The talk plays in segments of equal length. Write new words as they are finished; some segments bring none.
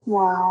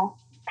Wow.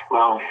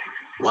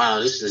 Wow,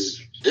 this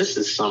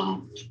is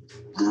some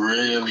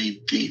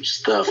really deep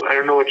stuff. I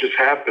don't know what just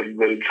happened,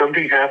 but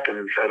something happened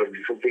inside of me.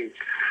 Something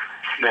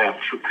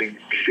snapped. Something.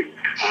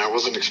 I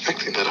wasn't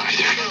expecting that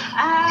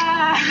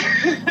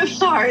either.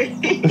 Sorry.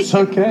 It's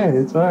okay.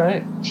 It's all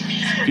right.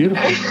 It's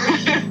beautiful.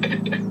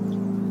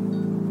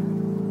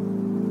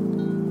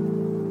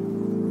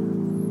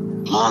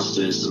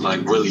 Monster is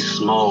like really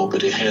small,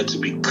 but it had to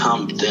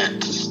become that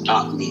to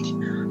stop me.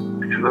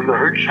 And then the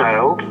hurt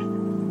child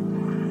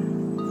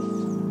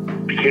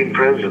became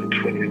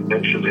present when you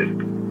mentioned it.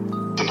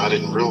 And I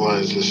didn't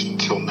realize this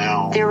until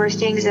now. There were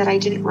things that I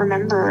didn't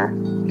remember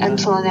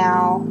until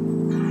now.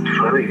 It's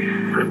funny. I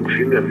haven't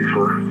seen that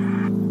before.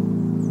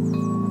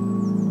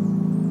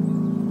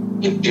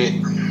 It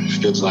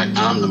feels like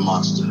I'm the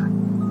monster.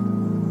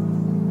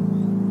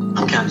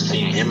 I'm kind of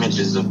seeing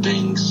images of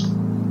things.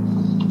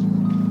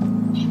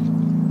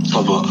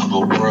 Of a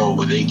world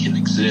where they can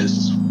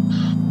exist.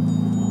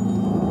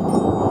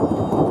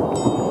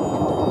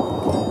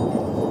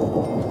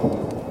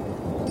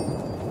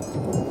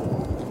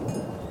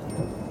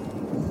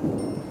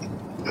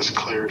 This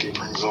clarity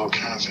brings all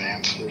kinds of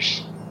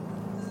answers.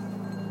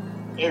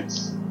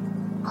 It's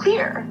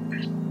clear.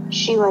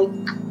 She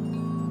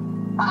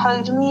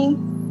hugged me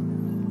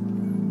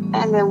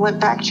and then went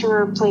back to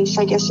her place,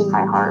 I guess, in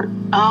my heart.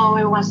 Oh,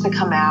 it wants to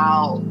come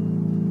out.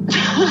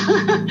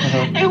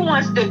 It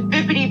wants to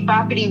bippity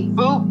boppity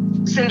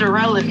boop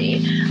Cinderella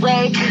me.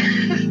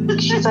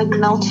 She's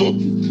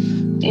melted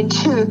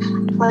into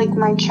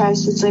my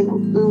chest. It's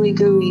ooey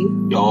gooey.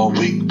 All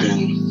week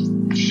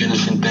been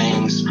finishing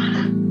things,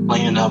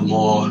 cleaning up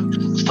more,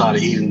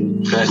 started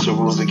eating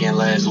vegetables again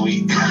last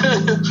week.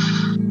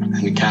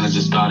 And it kind of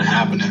just started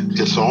happening.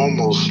 It's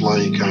almost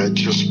like I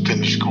just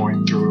finished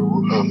going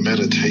through a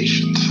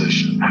meditation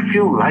session. I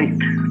feel light.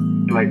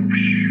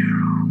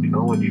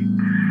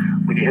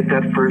 When you hit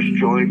that first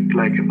joint,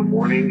 in the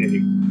morning,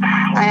 and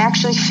I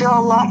actually feel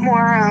a lot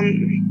more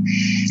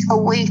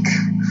awake.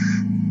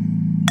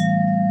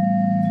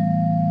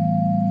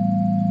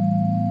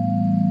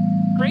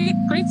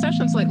 Great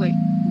sessions lately,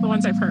 the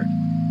ones I've heard.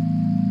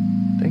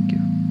 Thank you.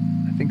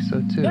 I think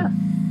so too.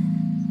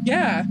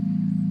 Yeah.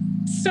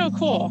 So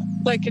cool.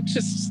 It's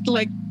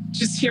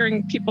just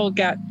hearing people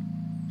get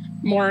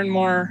more and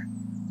more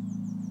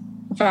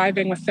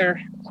vibing with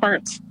their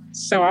parts.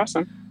 So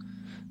awesome.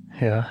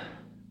 Yeah.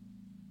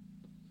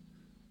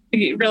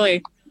 You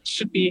really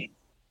should be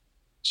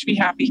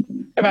happy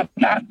about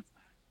that.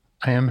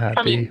 I am happy.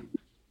 I mean,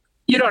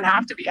 you don't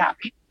have to be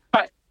happy,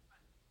 but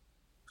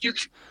you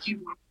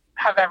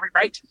have every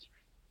right to be.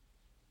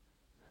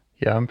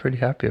 Yeah, I'm pretty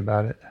happy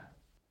about it.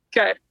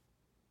 Good.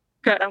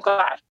 I'm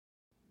glad.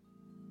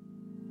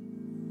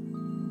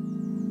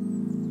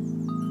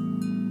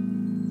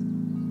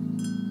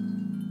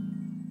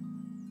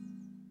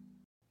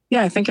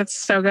 Yeah, I think it's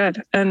so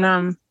good.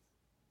 And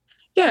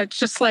it's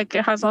just it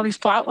has all these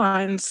plot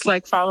lines,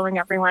 following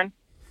everyone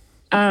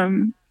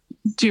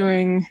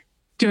doing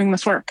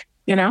this work,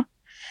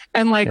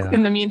 And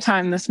in the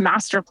meantime, this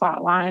master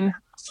plot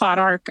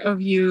arc of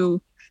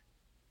you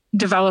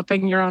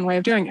developing your own way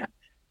of doing it,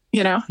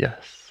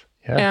 Yes.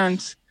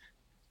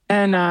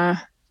 And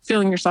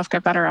feeling yourself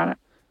get better at it.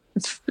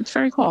 It's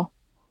very cool.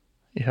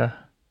 Yeah,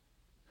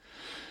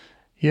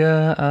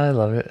 I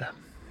love it.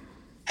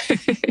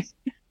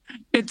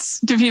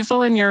 Do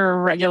people in your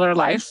regular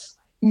life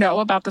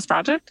know about this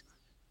project?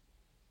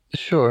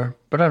 Sure,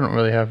 but I don't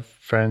really have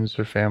friends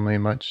or family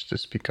much to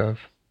speak of.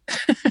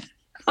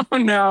 Oh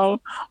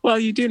no. Well,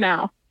 you do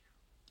now.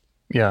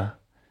 Yeah,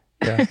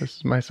 this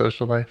is my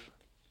social life.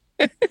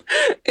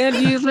 And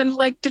you've been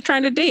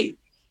trying to date.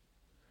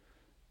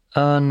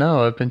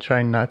 No, I've been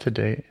trying not to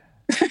date.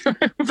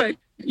 But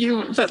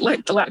because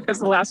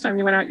the last time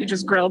you went out, you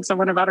just grilled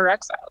someone about her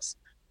ex-house.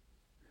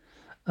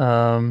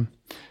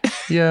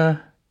 Yeah.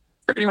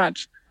 Pretty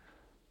much.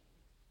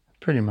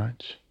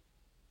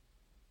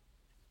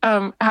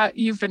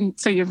 You've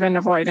been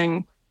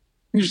avoiding.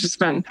 You've just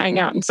been hanging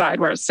out inside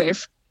where it's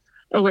safe,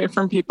 away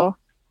from people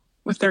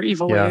with their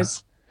evil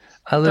ways.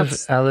 I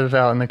live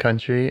out in the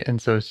country,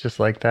 and so it's just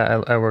like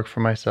that. I work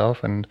for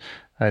myself, and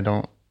I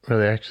don't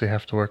really actually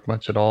have to work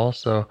much at all.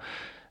 So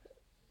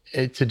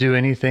to do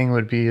anything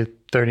would be a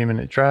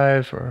 30-minute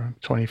drive or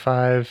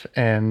 25,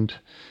 and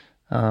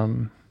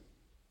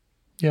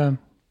yeah.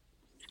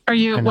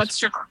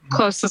 What's your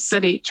closest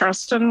city?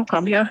 Charleston,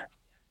 Columbia?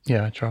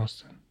 Yeah,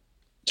 Charleston.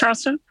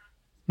 Charleston?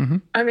 Mm-hmm.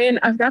 I mean,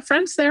 I've got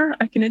friends there.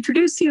 I can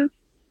introduce you.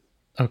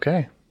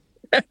 Okay.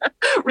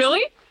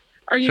 Really?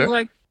 Are you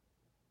sure.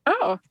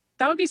 Oh,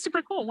 that would be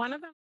super cool. One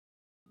of them.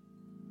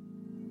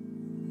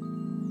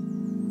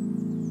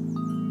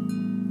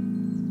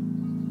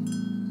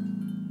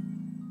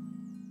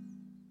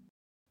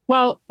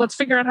 Well, let's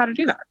figure out how to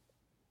do that.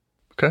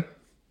 Okay.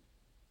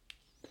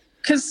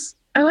 Because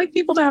I like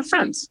people to have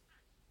friends.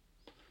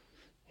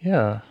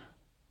 Yeah.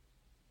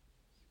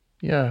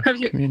 Yeah.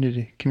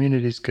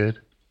 Community's good.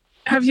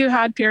 Have you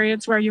had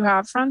periods where you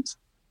have friends?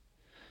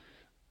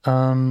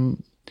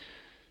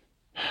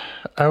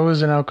 I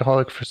was an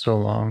alcoholic for so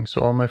long,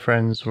 so all my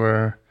friends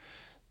were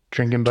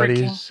drinking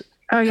buddies,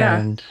 Oh yeah.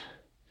 and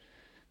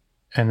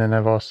then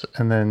it was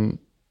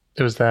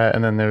that,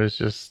 and then there was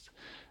just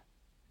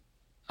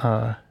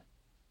uh,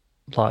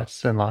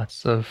 lots and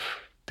lots of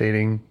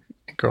dating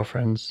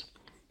girlfriends.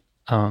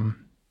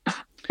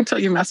 Until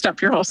you messed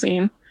up your whole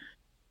scene.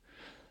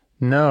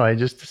 No, I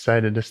just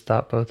decided to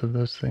stop both of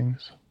those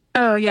things.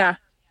 Oh yeah.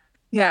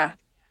 Yeah.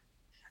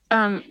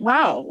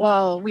 Wow.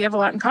 Well, we have a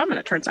lot in common,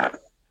 it turns out.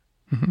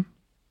 Mm-hmm.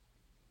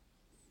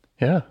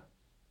 Yeah.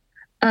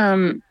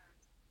 I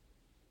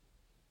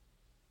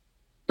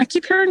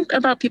keep hearing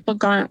about people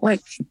going,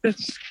 like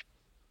this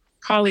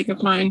colleague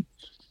of mine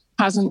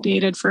hasn't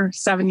dated for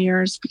 7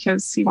 years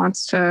because he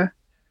wants to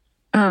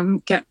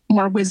get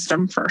more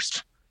wisdom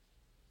first.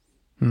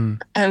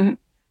 And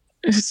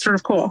it's sort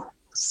of cool,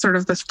 sort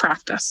of this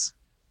practice.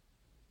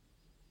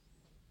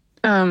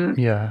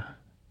 Yeah.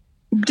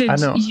 Did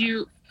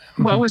you,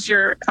 what was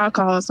your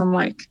alcoholism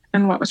like?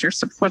 And what's your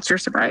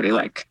sobriety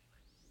like?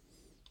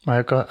 My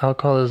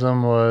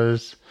alcoholism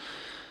was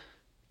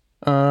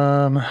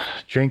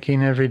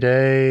drinking every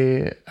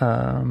day.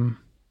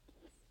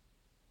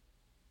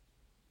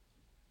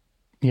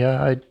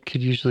 Yeah, I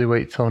could usually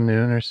wait till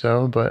noon or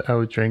so, but I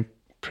would drink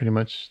pretty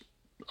much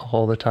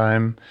all the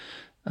time.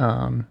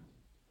 I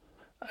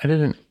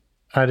didn't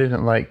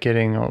like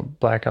getting all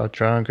blackout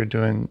drunk or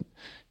doing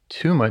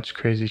too much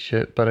crazy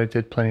shit, but I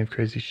did plenty of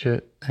crazy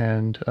shit.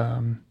 And I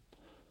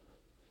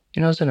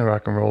was in a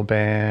rock and roll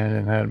band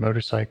and had a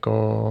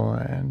motorcycle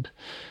and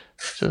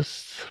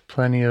just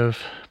plenty of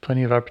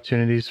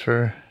opportunities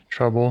for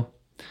trouble.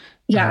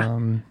 Yeah.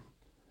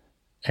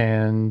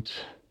 And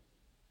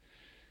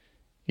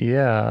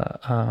yeah,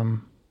 I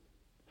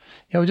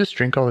would just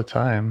drink all the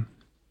time.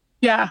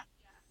 Yeah.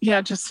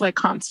 Yeah, just like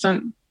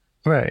constant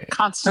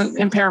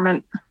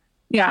impairment.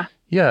 Yeah.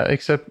 Yeah,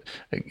 except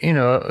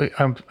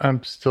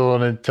I'm still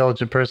an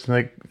intelligent person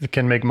that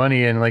can make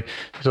money, and like,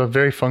 so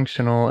very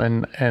functional,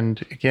 and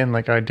again,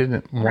 like, I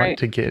didn't want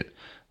to get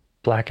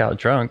blackout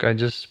drunk. I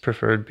just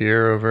preferred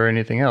beer over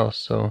anything else,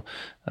 so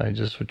I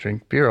just would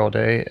drink beer all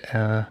day,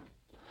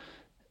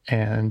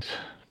 and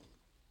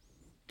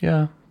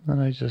yeah, then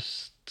I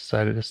just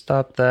decided to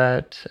stop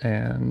that,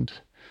 and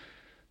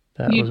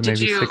that was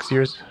maybe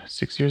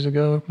 6 years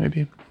ago,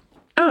 maybe.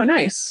 Oh,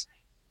 nice.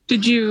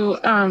 Did you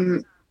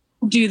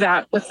do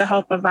that with the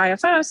help of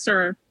IFS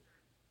or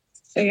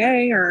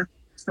AA or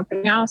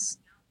something else?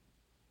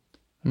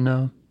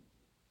 No.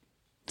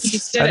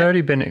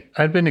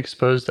 I'd been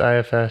exposed to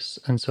IFS,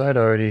 and so I'd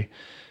already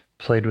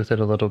played with it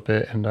a little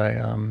bit, and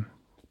I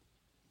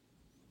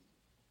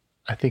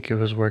think it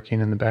was working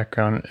in the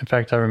background. In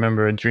fact, I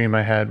remember a dream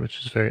I had,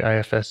 which was very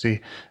IFS-y,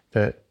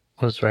 that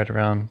was right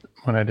around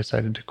when I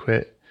decided to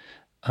quit.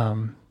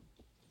 But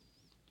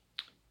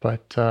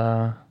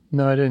no,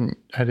 I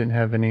didn't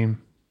have any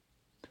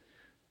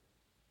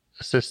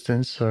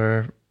assistance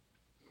or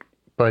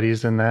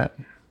buddies in that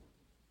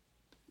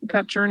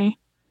journey.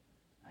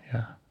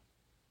 Yeah.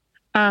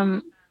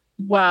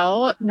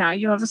 Well, now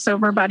you have a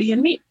sober buddy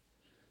in me.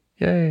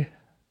 Yay.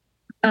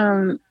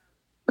 My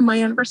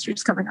anniversary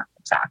is coming up,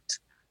 in fact.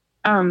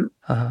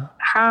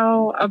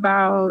 How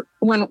about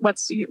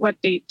what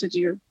date did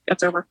you get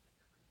sober?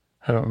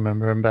 I don't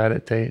remember. I'm bad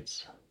at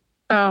dates.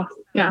 Oh,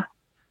 yeah.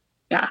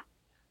 Yeah.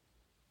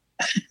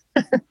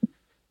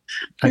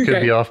 I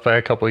could be off by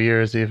a couple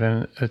years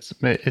even. It's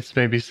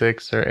maybe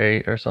 6 or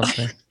 8 or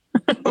something.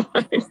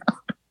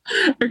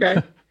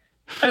 Okay.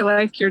 I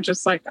like you're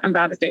just like, I'm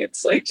bad at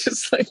dates. Like,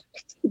 just like,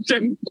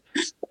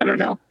 I don't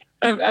know.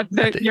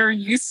 Your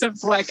use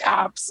of like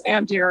apps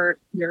and your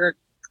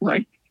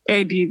like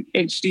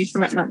ADHD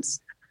commitments.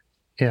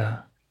 Yeah.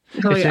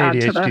 Really it's an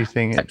ADHD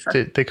thing.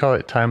 They call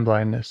it time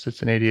blindness.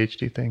 It's an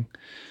ADHD thing.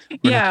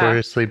 We're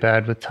notoriously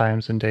bad with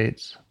times and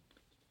dates.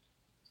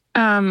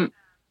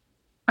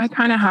 I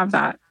kind of have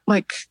that,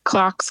 like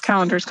clocks,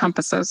 calendars,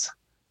 compasses.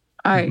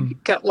 I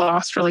get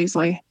lost real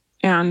easily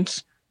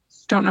and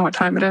don't know what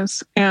time it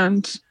is.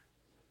 And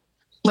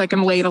like,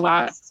 I'm late a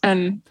lot.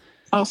 And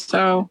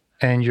also...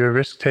 And you're a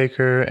risk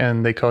taker,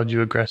 and they called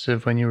you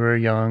aggressive when you were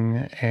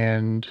young,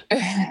 and...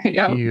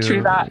 Yeah,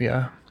 true that.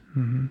 Yeah.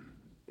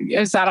 Mm-hmm.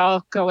 Does that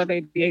all go with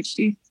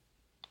ADHD?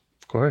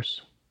 Of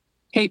course.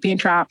 Hate being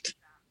trapped.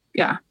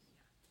 Yeah.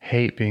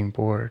 Hate being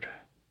bored.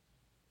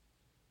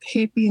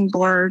 Hate being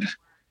bored.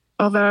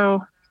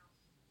 Although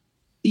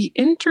the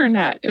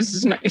internet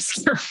is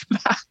nicer for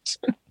that.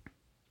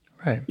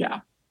 Right. Yeah.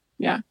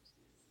 Yeah.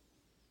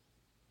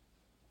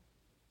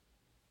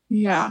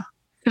 Yeah.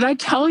 Did I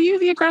tell you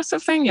the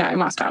aggressive thing? Yeah, I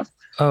must have.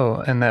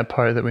 Oh, and that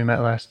part that we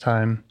met last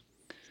time.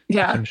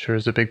 Yeah. Which I'm sure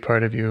is a big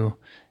part of you.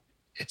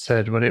 It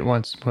said what it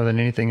wants more than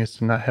anything is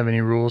to not have any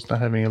rules, not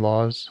have any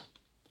laws.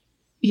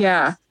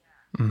 Yeah.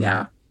 Mm-hmm.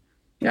 Yeah.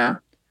 Yeah.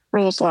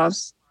 Rules,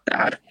 laws,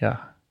 bad. Yeah.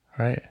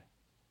 Right.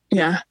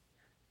 Yeah.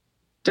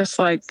 Just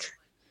like...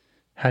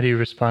 How do you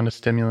respond to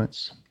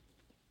stimulants?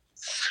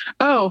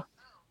 Oh,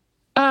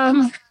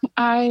 I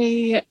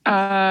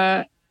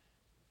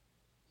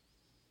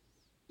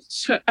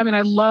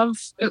love,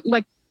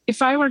 like,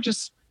 if I were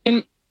just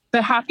in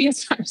the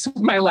happiest times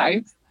of my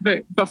life,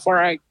 but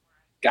before I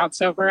got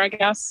sober, I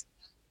guess,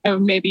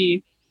 and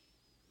maybe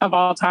of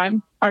all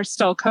time, are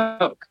still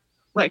Coke.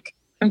 Like,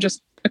 I'm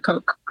just a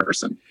Coke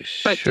person.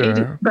 But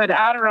Sure. but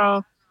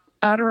Adderall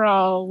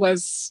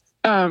was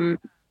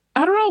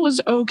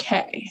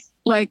okay.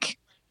 Like,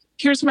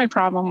 here's my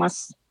problem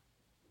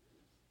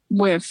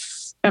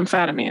with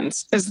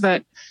amphetamines is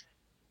that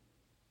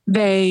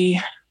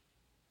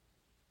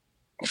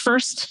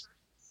first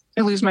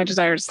I lose my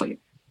desire to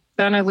sleep.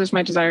 Then I lose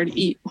my desire to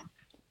eat.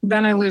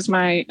 Then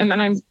and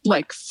then I'm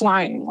like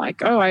flying,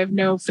 like, oh, I have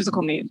no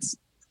physical needs.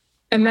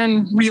 And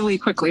then really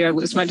quickly I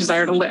lose my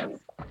desire to live.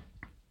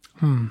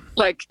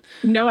 Like,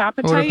 no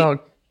appetite. What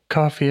about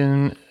coffee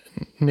and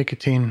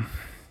nicotine?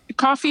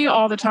 Coffee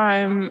all the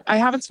time. I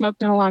haven't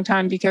smoked in a long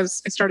time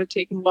because I started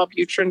taking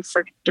Wellbutrin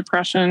for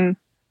depression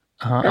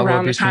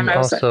around the time I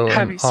was also a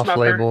heavy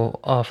smoker.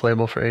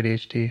 off-label for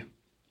ADHD.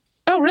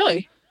 Oh,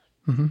 really?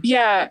 Mm-hmm.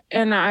 Yeah,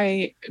 and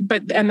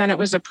then it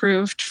was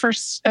approved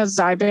as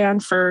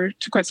Zyban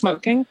to quit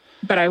smoking,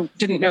 but I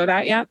didn't know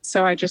that yet,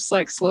 so I just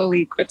like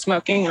slowly quit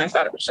smoking, and I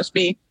thought it was just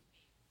me.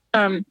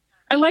 I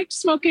liked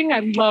smoking. I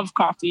love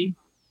coffee.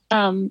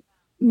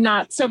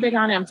 Not so big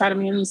on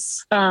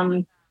amphetamines.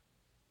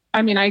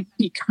 I mean, I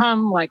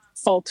become like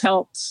full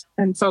tilt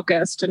and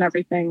focused and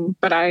everything,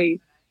 but I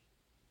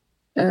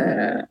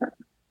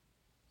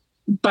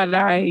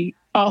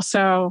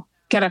also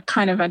get a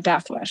kind of a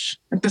death wish,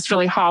 like this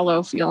really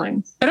hollow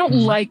feeling. I don't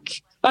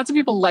lots of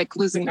people like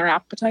losing their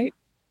appetite,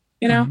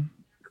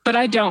 but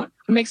I don't.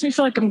 It makes me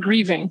feel like I'm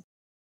grieving.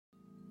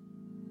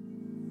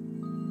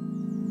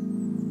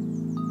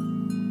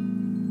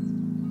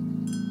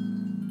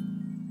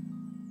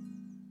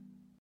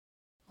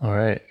 All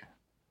right.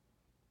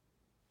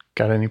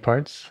 Got any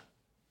parts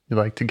you'd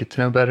like to get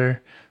to know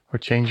better or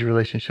change your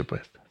relationship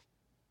with?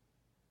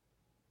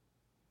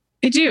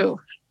 I do.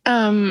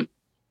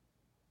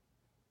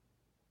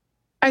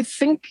 I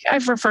think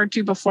I've referred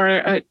to before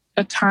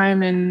a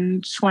time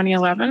in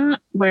 2011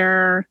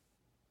 where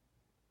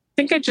I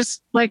think I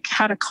just like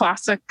had a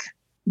classic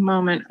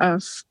moment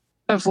of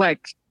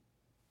like,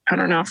 I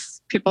don't know if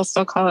people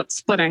still call it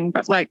splitting,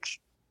 but like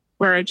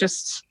where I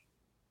just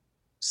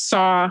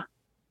saw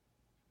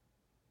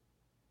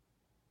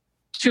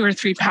 2 or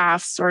 3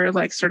 paths or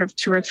like sort of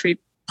 2 or 3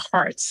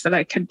 parts that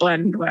I could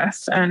blend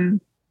with.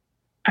 And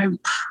I'm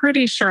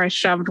pretty sure I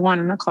shoved one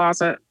in a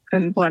closet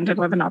and blended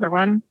with another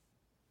one.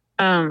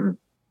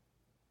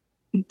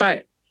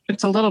 But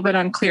it's a little bit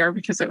unclear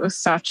because it was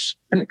such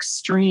an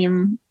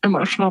extreme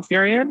emotional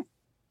period.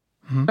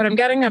 Mm-hmm. But I'm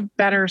getting a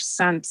better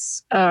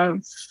sense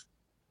of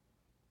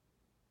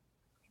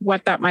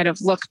what that might have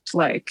looked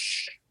like.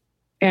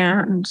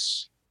 And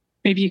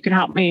maybe you can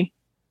help me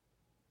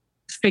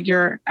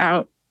figure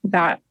out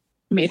that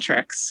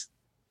matrix.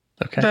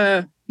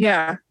 Okay.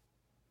 Yeah.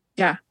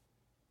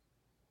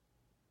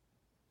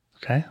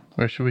 Okay.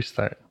 Where should we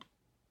start?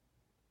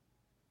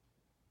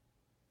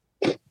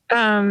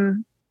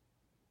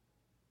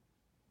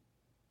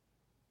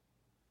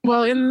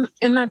 Well, in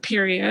that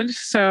period,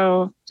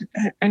 so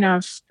I know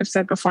I've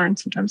said before, and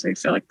sometimes I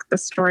feel like the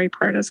story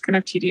part is kind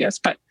of tedious,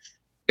 but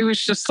it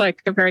was just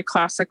like a very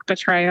classic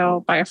betrayal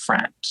by a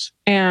friend.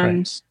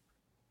 And,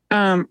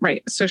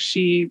 right. So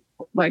she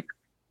like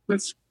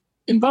was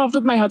involved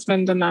with my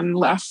husband and then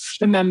left,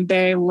 and then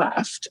they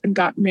left and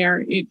got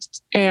married,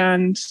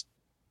 and,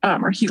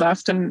 or he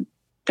left and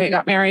they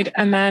got married.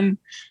 And then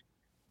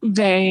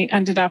they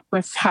ended up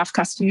with half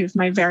custody of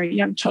my very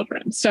young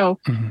children. So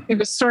it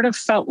was sort of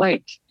felt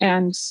like,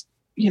 and,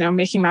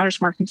 making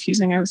matters more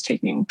confusing, I was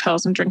taking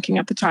pills and drinking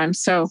at the time.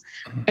 So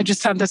I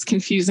just had this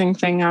confusing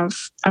thing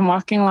of I'm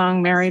walking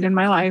along married in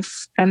my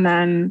life. And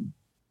then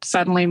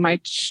suddenly my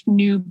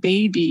new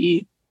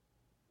baby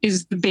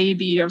is the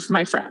baby of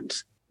my friend.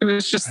 It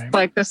was just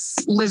like this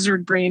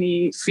lizard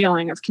brainy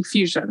feeling of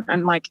confusion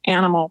and like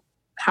animal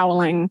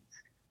howling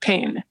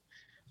pain.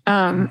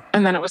 And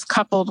then it was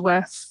coupled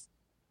with,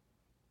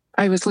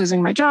 I was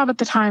losing my job at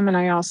the time, and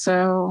I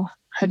also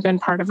had been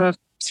part of a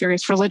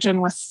serious religion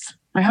with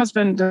my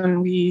husband,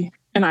 and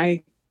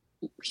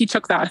he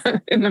took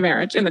that in the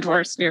marriage, in the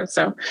divorce too.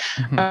 So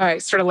I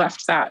sort of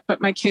left that, but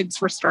my kids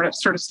were sort of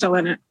still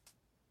in it,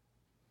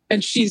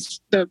 and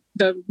she's the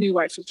new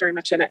wife is very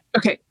much in it.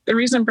 Okay, the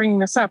reason I'm bringing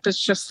this up is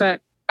just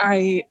that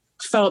I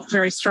felt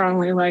very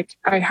strongly like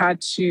I had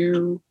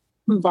to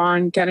move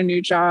on, get a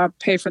new job,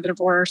 pay for the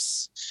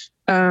divorce,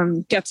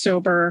 get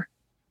sober,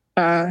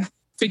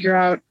 figure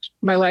out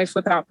my life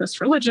without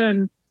this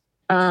religion,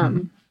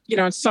 and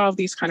solve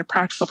these kind of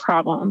practical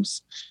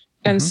problems.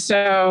 And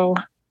so,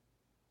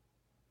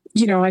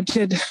 I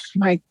did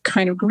my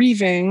kind of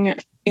grieving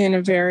in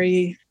a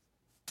very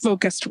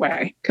focused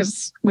way,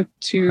 because with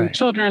 2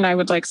 children, I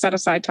would like set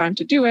aside time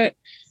to do it.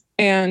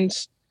 And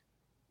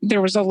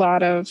there was a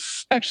lot of,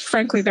 there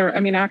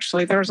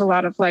was a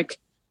lot of like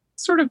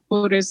sort of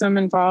Buddhism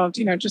involved,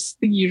 just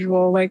the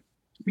usual, like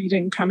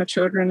reading Kama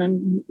Chodron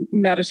and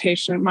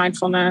meditation and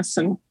mindfulness.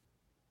 And,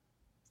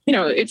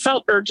 it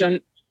felt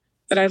urgent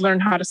that I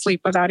learned how to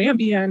sleep without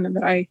Ambien, and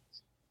that I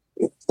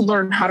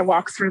learn how to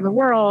walk through the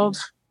world.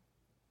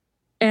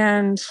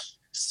 And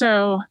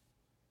so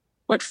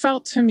what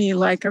felt to me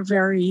like a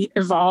very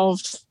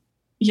evolved,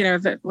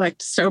 that like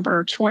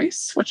sober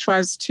choice, which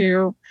was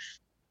to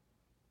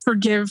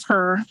forgive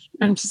her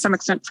and to some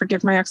extent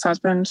forgive my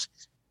ex-husband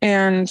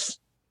and,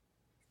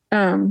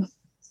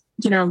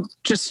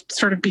 just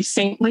sort of be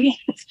saintly,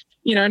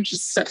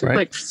 just Right.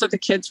 like so the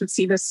kids would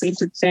see this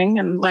sainted thing.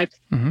 And like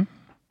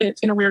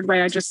in a weird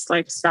way, I just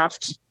like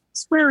stopped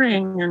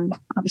swearing and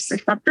obviously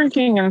stopped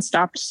drinking and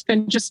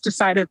just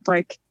decided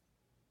like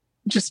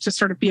just to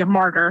sort of be a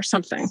martyr or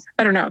something.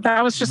 I don't know.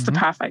 That was just the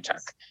path I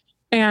took.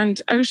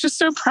 And I was just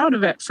so proud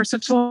of it for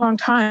such a long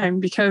time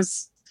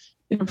because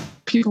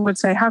people would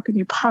say, how can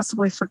you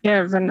possibly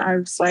forgive? And I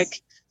was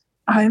like,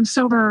 I am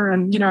sober.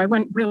 And, I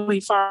went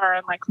really far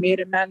and like made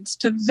amends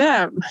to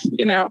them,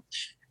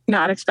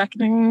 not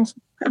expecting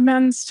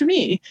amends to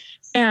me.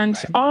 And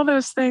all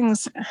those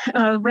things,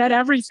 read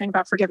everything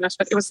about forgiveness,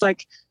 but it was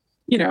like,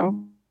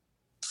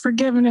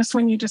 forgiveness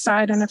when you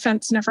decide an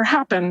offense never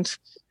happened.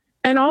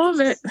 And all of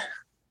it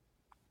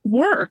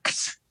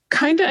worked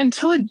kind of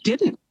until it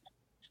didn't.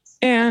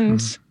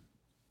 And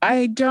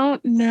I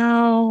don't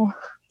know.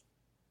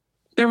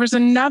 There was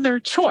another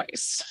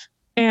choice.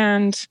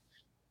 And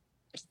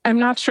I'm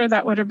not sure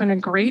that would have been a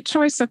great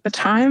choice at the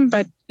time,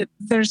 but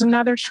there's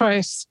another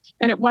choice.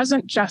 And it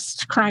wasn't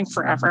just crying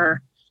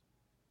forever.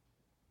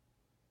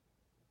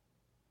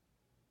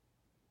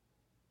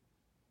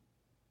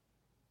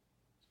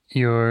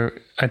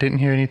 I didn't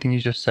hear anything you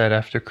just said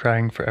after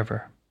crying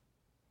forever.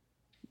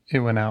 It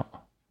went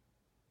out.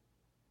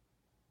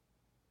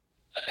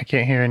 I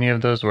can't hear any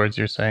of those words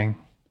you're saying.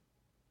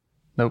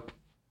 Nope.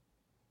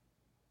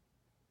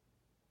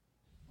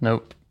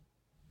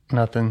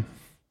 Nothing.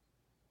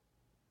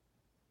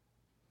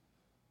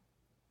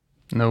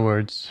 No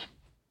words.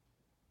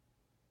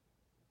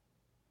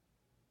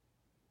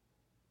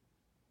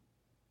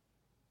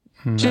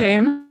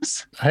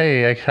 James?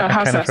 Hey, I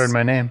kind of heard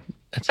my name.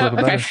 It's a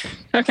little better.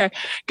 Okay,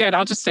 good.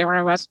 I'll just stay where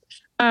I was.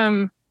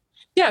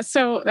 Yeah,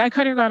 so I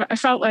could have gone,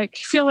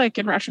 feel like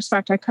in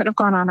retrospect, I could have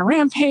gone on a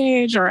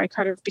rampage or I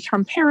could have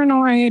become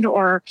paranoid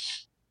or,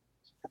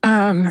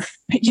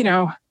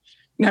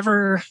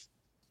 never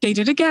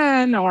dated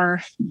again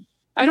or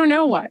I don't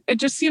know what. It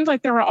just seemed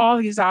like there were all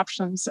these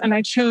options. And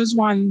I chose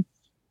one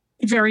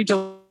very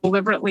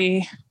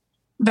deliberately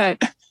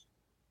that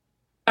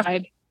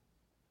had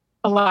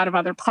a lot of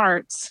other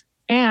parts.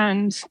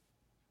 And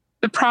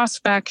the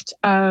prospect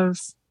of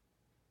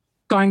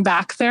going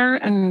back there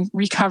and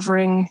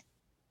recovering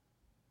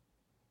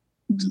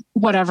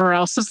whatever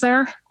else is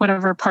there,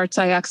 whatever parts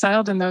I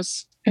exiled in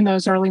those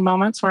early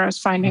moments where I was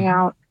finding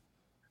out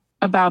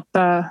about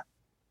there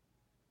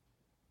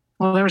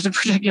was a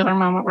particular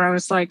moment where I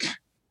was like,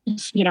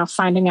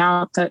 finding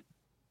out that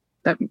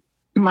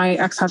my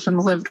ex-husband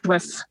lived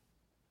with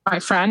my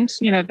friend,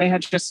 they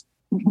had just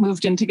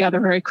moved in together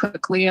very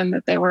quickly and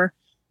that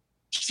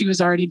she was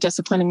already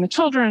disciplining the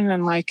children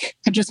and like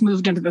had just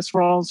moved into this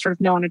role. Sort of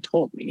no one had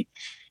told me.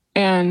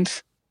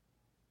 And,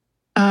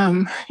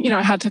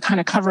 I had to kind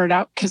of cover it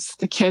up because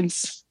the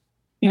kids,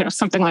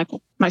 something like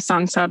my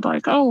son said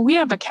like, oh, we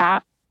have a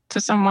cat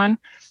to someone.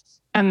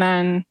 And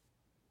then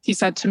he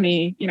said to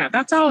me,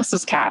 that's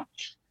Alice's cat.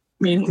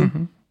 I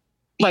mean,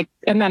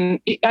 and then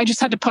I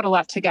just had to put a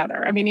lot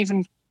together. I mean,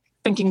 even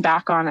thinking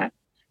back on it,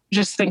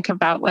 just think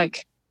about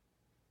like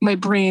my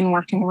brain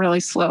working really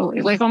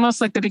slowly, like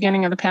almost like the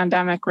beginning of the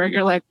pandemic where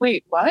you're like,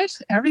 wait, what?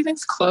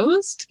 Everything's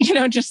closed?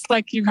 Just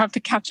like you have to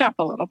catch up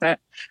a little bit,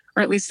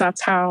 or at least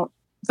that's how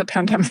the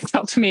pandemic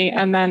felt to me.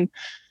 And then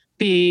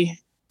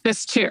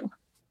this too,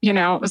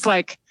 it was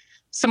like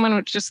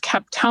someone just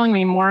kept telling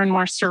me more and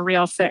more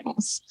surreal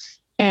things.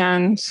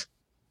 And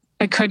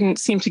I couldn't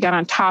seem to get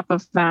on top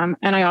of them.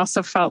 And I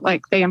also felt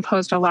like they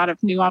imposed a lot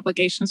of new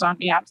obligations on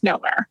me out of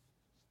nowhere.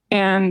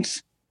 And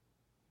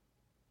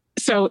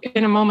so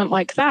in a moment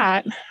like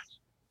that,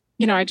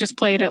 I just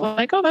played it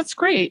like, oh, that's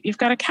great. You've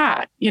got a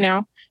cat,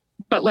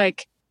 but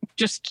like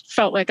just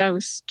felt like I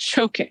was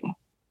choking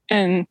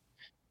and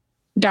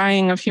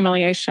dying of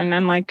humiliation.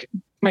 And like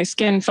my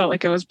skin felt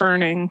like it was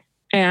burning.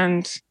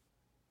 And,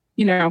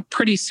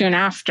 pretty soon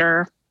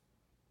after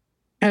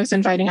I was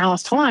inviting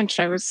Alice to lunch,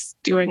 I was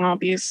doing all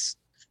these,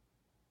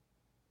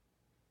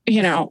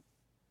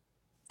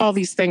 all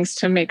these things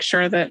to make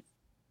sure that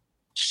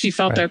she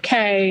felt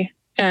okay.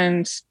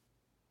 And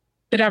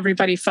that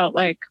everybody felt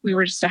like we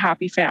were just a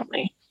happy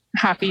family,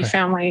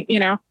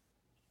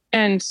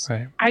 And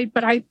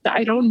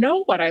I don't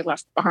know what I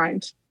left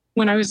behind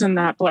when I was in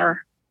that blur,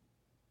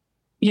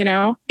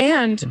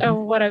 And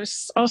what I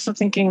was also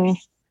thinking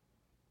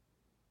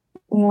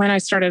when I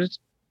started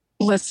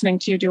listening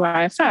to you do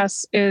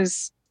IFS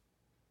is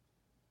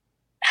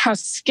how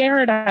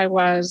scared I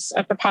was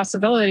at the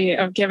possibility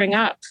of giving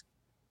up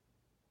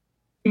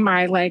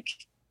my like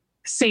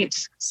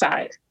saint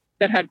side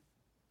that had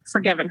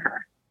forgiven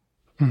her.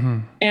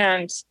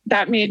 And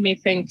that made me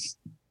think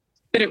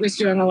that it was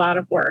doing a lot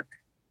of work,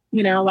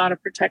 a lot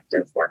of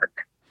protective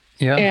work.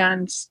 Yeah.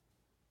 And,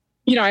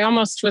 I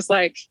almost was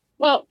like,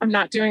 well, I'm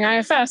not doing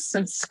IFS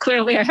since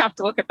clearly I have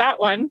to look at that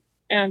one.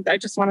 And I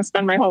just want to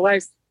spend my whole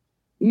life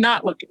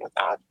not looking at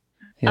that.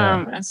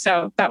 Yeah. And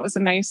so that was a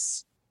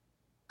nice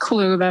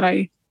clue that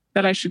I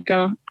should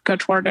go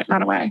toward it,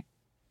 not away.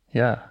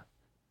 Yeah.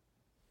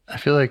 I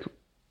feel like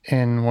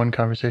in one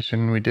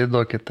conversation we did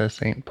look at the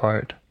saint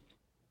part.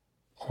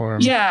 Or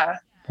yeah.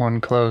 One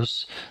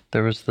close.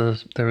 There was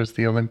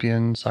the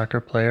Olympian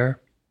soccer player.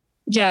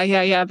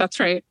 Yeah. That's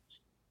right.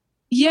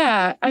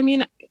 Yeah. I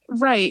mean,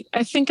 right.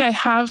 I think I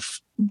have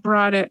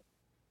brought it.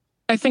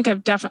 I think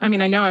I've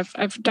definitely, I know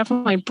I've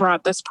definitely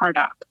brought this part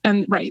up.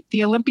 And right,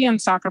 the Olympian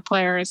soccer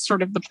player is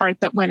sort of the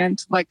part that went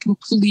into like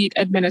complete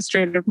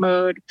administrative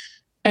mode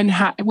and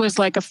was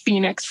like a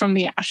phoenix from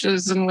the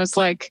ashes and was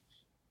like,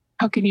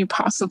 how can you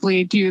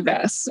possibly do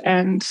this?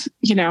 And,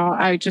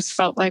 I just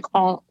felt like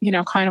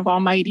kind of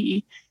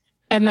almighty.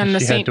 And then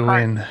she had to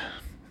win.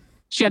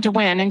 She had to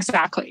win.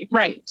 Exactly.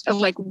 Right.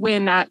 Like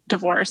win at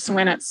divorce,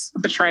 win at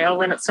betrayal,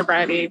 win at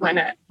sobriety, win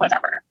at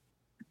whatever.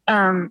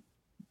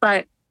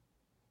 But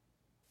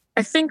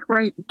I think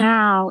right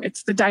now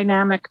it's the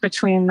dynamic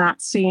between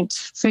that saint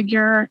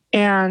figure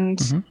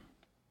and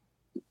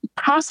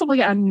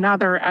possibly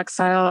another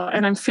exile.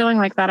 And I'm feeling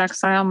like that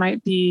exile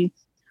might be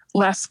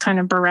less kind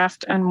of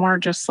bereft and more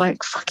just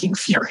like fucking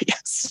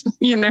furious,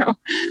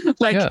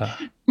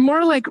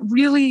 more like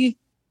really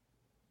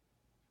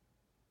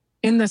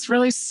in this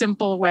really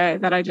simple way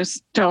that I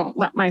just don't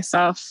let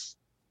myself.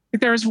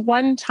 There was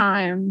one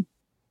time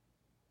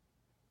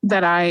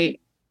that I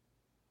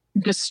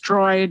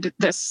destroyed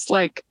this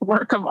like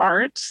work of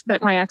art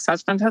that my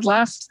ex-husband had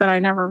left that I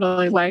never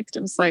really liked.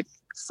 It was like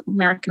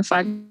American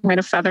flag made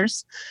of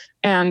feathers.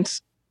 And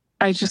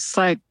I just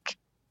like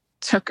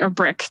took a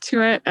brick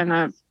to it and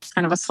a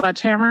kind of a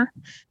sledgehammer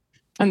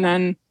and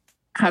then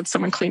had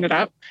someone clean it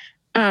up.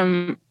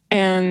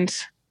 And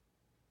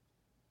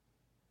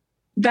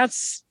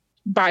that's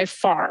by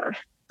far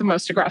the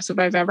most aggressive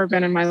I've ever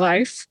been in my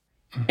life.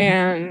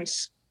 And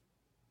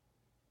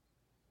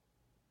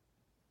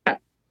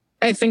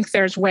I think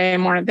there's way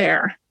more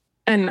there.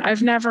 And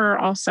I've never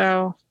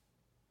also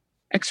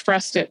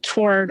expressed it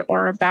toward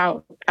or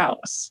about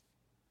Alice.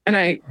 And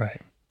I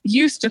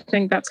used to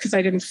think that's because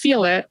I didn't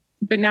feel it,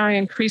 but now I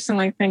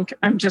increasingly think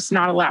I'm just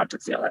not allowed to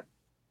feel it.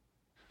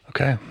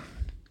 Okay.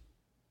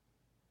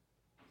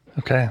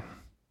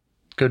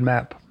 Good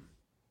map.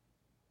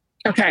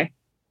 Okay.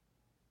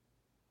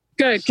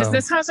 Good,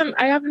 because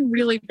I haven't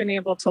really been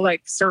able to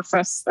like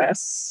surface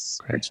this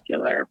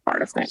particular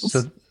part of things.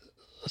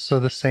 So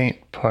the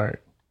saint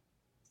part.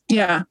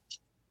 Yeah.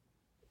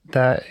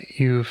 That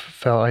you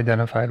felt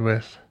identified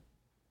with.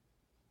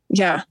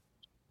 Yeah.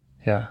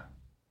 Yeah.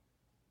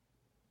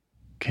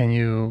 Can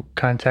you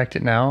contact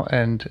it now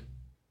and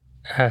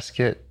ask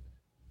it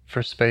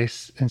for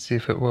space and see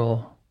if it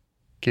will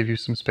give you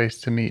some space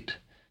to meet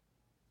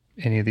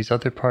any of these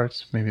other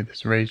parts, maybe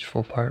this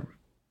rageful part?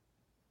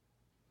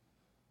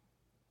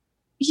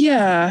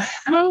 Yeah.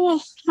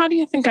 How do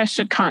you think I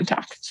should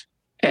contact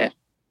it?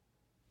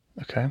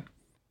 Okay.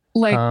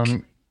 Like,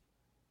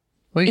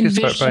 well, you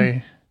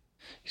could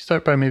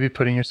start by maybe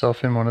putting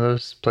yourself in one of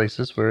those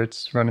places where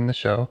it's running the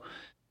show.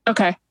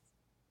 Okay.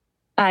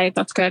 All right,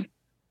 that's good.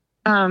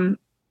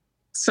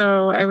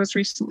 So I was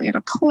recently at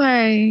a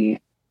play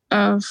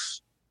of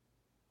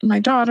my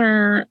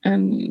daughter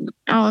and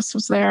Alice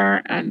was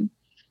there and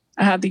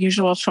I had the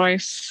usual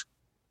choice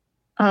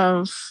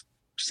of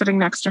sitting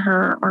next to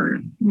her or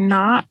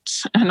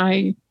not. And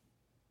it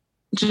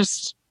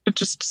just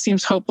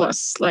seems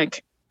hopeless.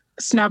 Like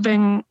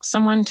snubbing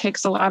someone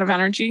takes a lot of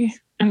energy,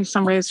 in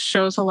some ways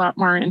shows a lot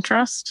more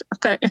interest.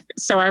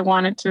 So I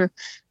wanted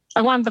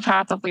the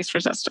path of least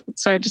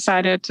resistance. So I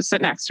decided to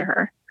sit next to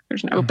her.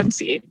 There's an open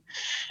seat.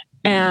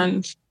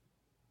 And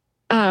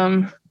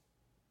then,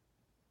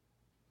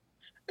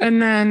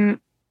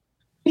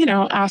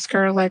 ask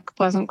her like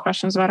pleasant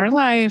questions about her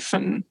life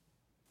and,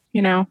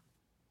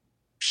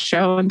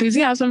 show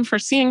enthusiasm for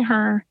seeing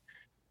her.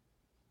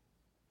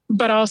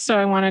 But also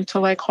I wanted to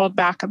like hold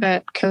back a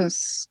bit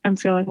because I'm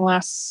feeling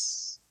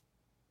less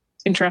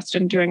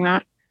interested in doing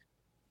that.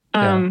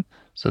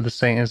 So the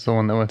saint is the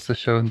one that wants to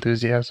show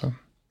enthusiasm.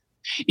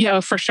 Yeah,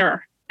 for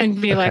sure. And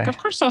be like, of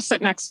course I'll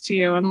sit next to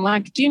you. And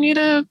like, do you need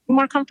a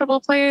more comfortable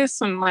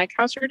place? And like,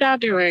 how's your dad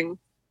doing?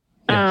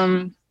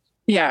 Yes.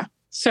 Yeah.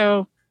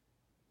 So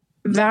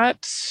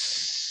that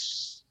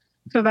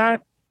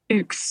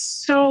it's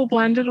so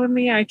blended with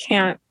me.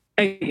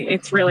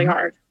 It's really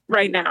hard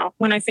right now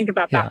when I think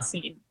about that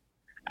scene.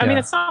 I mean,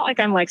 it's not like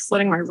I'm like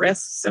slitting my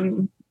wrists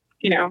and,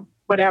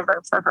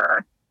 whatever for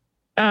her.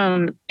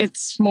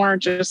 It's more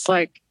just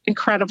like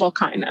incredible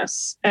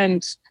kindness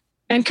and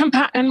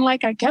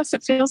like, I guess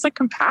it feels like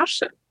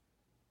compassion.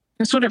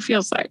 That's what it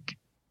feels like.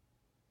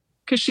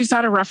 Because she's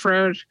had a rough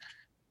road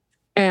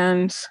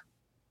and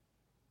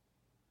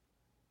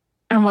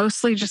I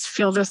mostly just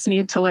feel this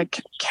need to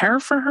like care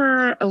for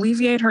her,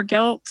 alleviate her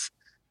guilt,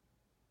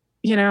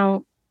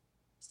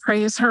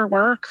 praise her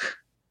work.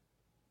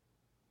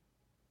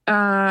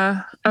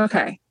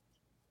 Okay.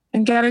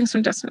 And getting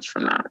some distance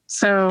from that.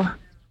 So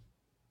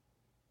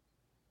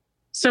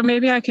So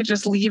maybe I could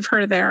just leave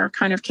her there,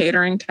 kind of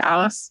catering to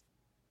Alice.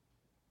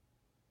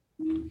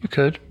 You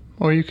could,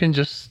 or you can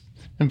just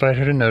invite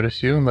her to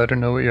notice you and let her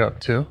know what you're up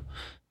to.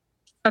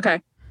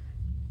 Okay.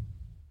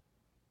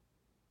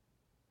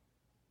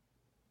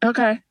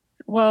 Okay.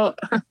 Well,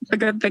 the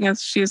good thing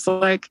is she's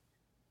like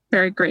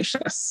very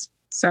gracious.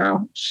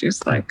 So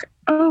she's like,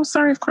 oh,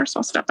 sorry, of course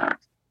I'll step back.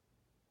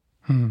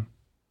 All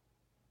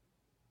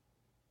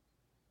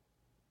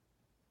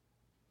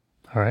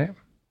right.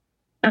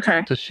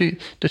 Okay. Does she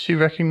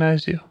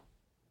recognize you?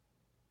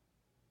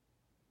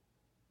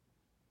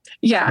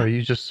 Yeah. Or are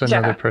you just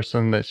another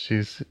person that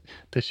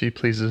she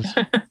pleases?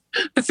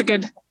 That's a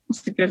good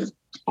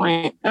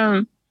point.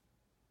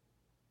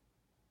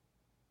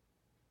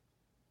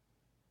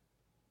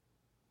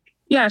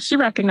 Yeah, she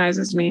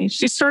recognizes me.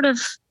 She sort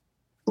of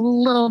a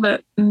little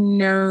bit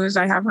knows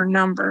I have her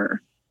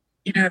number,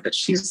 that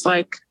she's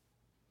like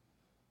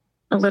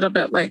a little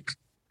bit like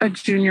a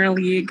junior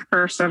league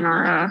person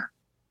or a,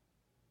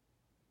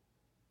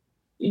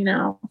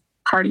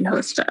 party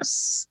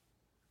hostess.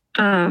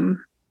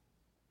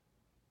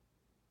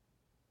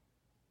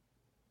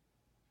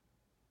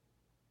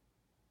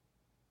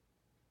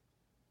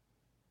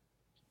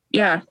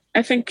 Yeah,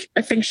 I think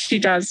she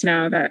does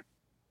know that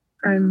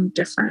I'm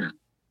different.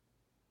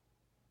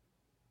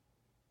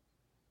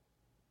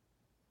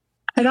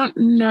 I don't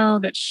know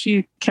that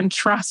she can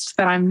trust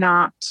that I'm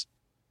not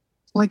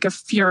like a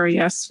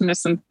furious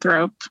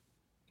misanthrope,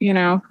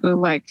 who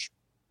like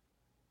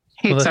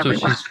hates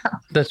everyone.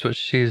 That's what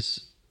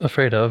she's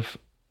afraid of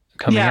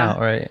coming out,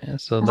 right?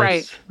 So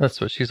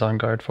that's what she's on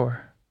guard for.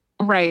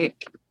 Right.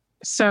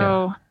 So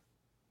yeah.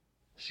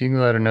 So you can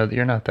let her know that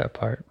you're not that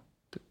part,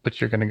 but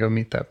you're going to go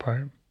meet that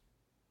part.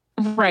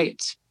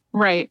 Right.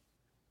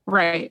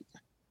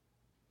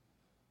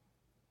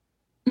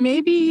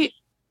 Maybe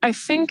I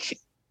think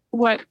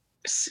what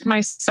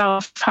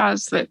myself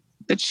has that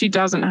she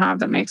doesn't have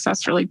that makes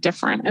us really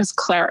different is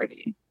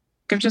clarity.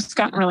 I've just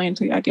gotten really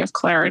into the idea of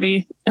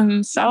clarity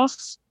in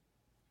self.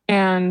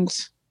 And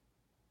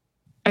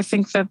I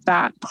think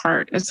that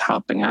part is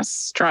helping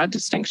us draw a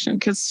distinction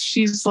because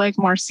she's like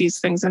more sees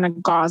things in a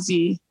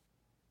gauzy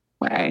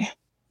way.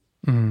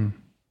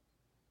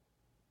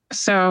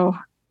 So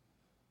I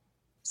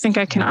think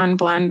I can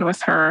unblend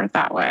with her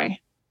that way.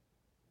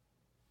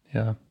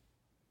 Yeah.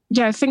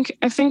 Yeah, I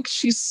think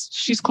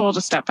she's cool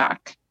to step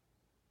back.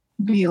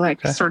 Be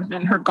like sort of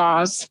in her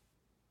gauze.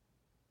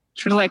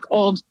 Sort of like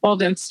old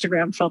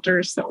Instagram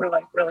filters that were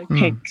like really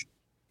pink,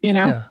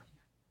 Yeah.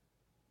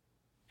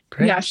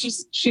 Great. Yeah,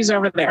 she's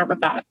over there with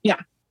that. Yeah.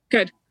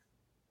 Good.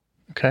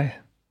 Okay.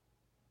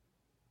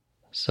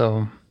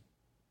 So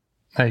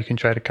now you can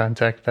try to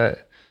contact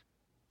that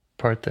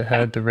part that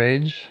had the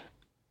rage.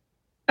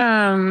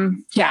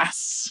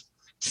 Yes.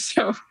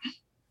 So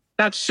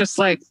that's just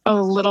like a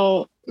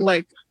little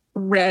like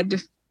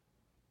red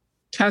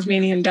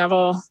Tasmanian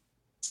devil,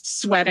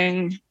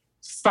 sweating,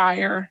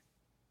 fire,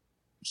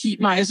 heat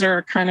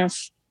miser kind of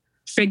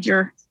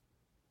figure.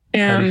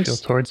 And how do you feel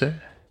towards it?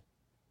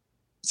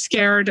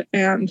 Scared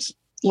and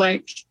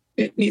like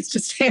it needs to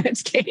stay in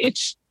its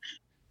cage.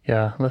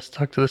 Yeah, let's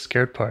talk to the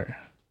scared part.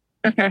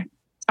 Okay.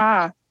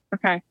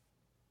 Okay.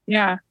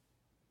 Yeah.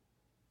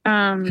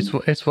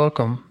 It's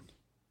welcome.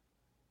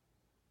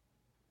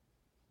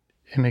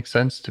 It makes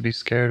sense to be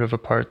scared of a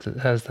part that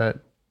has that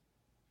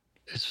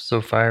is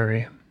so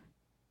fiery.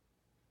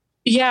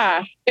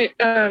 Yeah.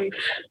 Oh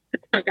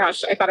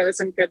gosh, I thought it was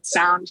in good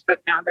sound,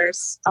 but now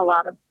there's a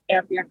lot of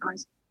ambient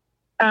noise.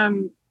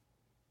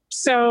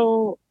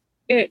 So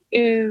it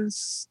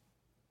is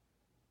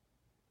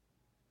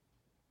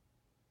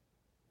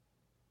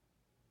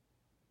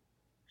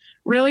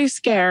really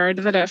scared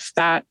that if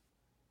that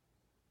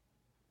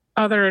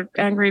other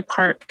angry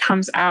part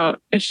comes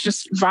out, it's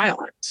just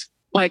violent.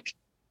 Like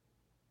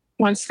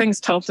once things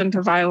tilt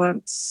into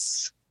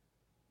violence,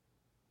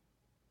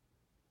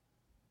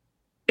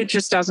 it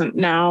just doesn't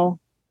know.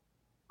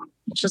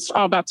 It's just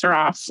all bets are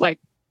off. Like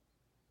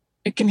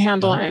it can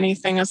handle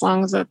anything as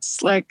long as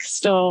it's like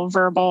still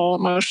verbal,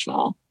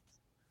 emotional.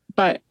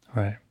 But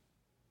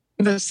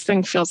this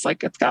thing feels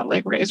like it's got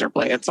like razor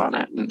blades on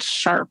it and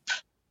sharp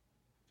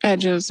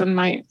edges and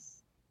might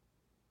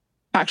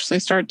actually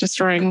start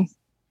destroying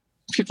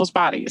people's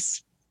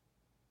bodies.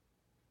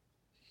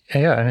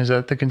 Yeah, and is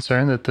that the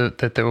concern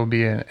that there will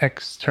be an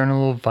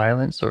external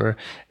violence, or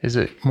is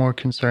it more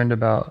concerned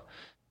about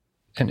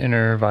an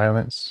inner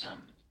violence?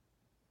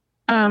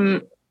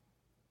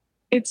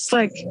 It's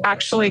like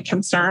actually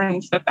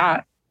concerned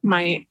that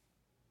might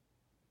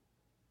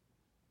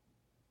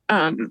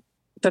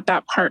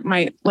that part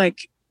might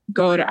like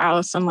go to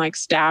Alice and like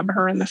stab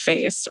her in the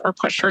face or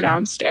push her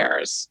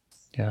downstairs.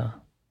 Yeah.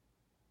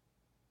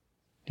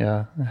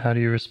 How do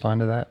you respond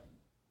to that?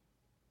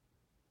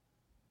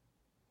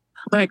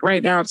 Like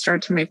right now, it's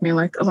starting to make me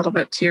like a little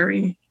bit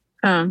teary.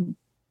 I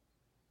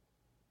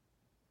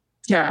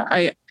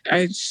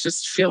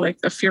just feel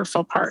like the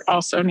fearful part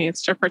also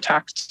needs to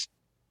protect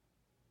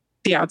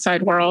the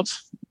outside world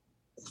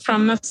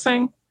from this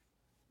thing.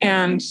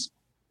 And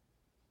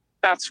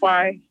that's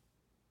why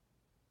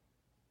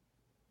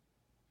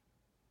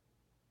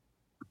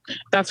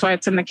that's why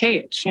it's in the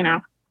cage, you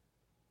know?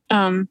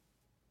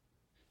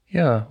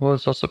 Yeah, well,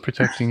 it's also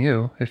protecting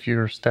you. If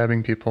you're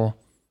stabbing people,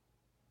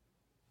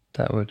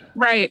 that would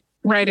right,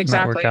 exactly.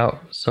 not work out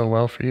so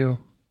well for you.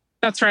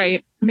 That's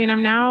right. I mean,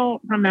 I'm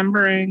now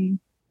remembering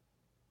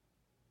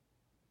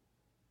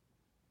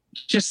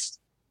just,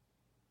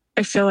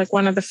 I feel like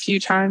one of the few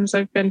times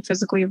I've been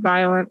physically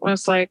violent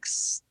was like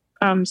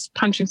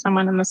punching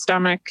someone in the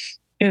stomach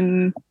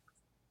in,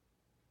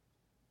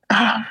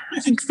 I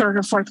think 3rd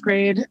or 4th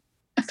grade,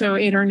 so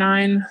 8 or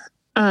 9.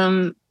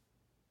 And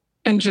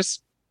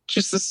just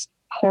this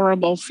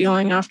horrible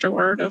feeling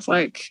afterward of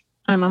like,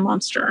 I'm a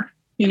monster,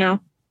 you know?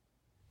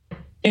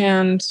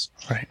 And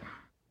right.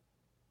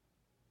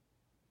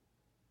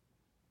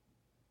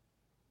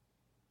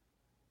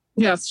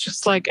 Yeah, it's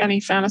just like any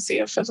fantasy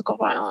of physical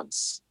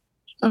violence.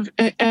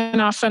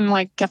 And often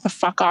like get the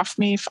fuck off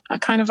me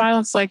kind of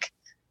violence, like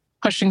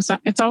pushing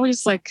it's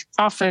always like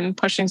often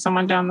pushing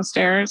someone down the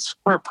stairs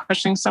or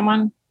pushing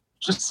someone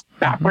just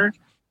backward,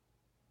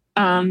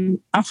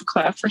 off a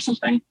cliff or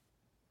something.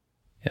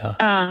 Yeah.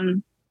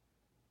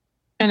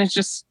 And it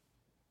just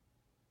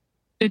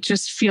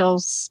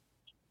feels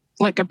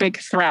like a big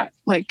threat.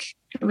 Like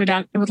it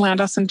would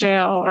land us in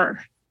jail,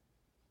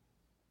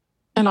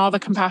 and all the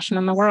compassion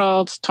in the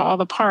world to all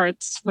the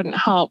parts wouldn't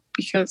help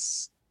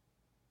because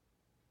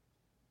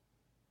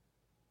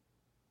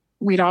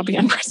we'd all be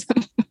in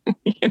prison.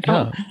 You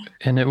know? Yeah,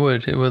 and it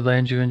would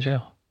land you in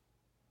jail.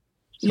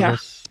 So yeah,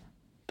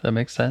 that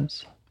makes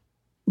sense.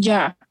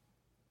 Yeah.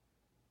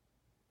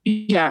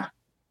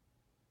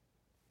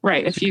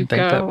 Right. If you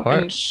thank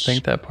go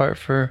thank that part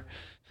for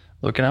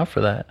looking out for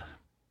that.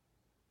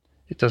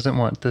 It doesn't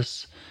want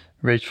this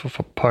rageful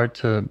part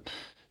to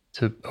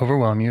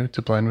overwhelm you,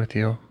 to blend with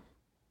you,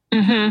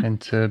 and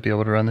to be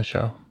able to run the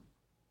show.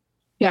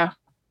 Yeah.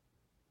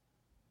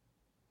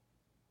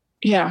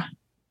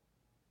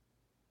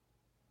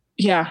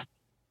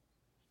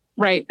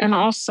 Right. And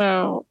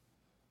also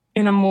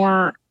in a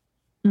more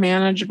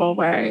manageable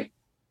way,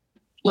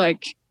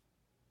 like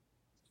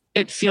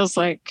it feels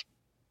like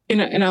in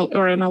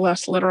a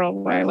less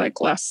literal way, like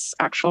less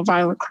actual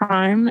violent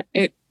crime.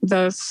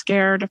 The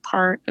scared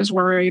part is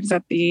worried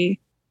that the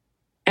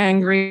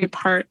angry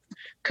part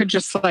could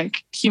just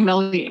like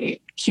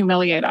humiliate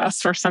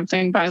us or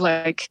something by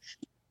like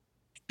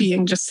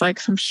being just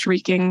like some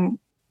shrieking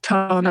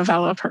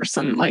telenovela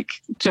person, like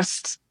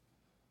just,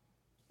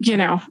 you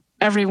know,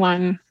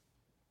 everyone.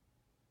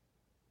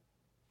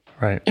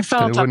 Right. It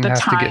felt but it wouldn't at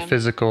the have time to get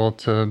physical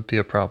to be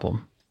a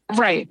problem.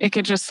 Right. It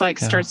could just like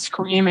start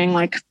screaming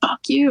like,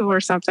 fuck you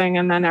or something.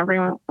 And then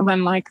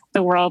then like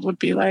the world would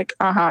be like,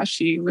 aha,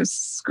 she was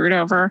screwed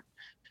over.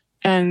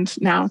 And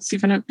now it's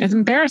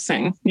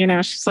embarrassing. You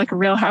know, she's like a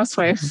real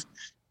housewife,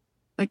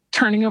 like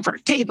turning over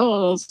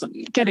tables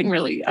and getting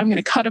really, I'm going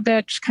to cut a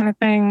bitch kind of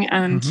thing.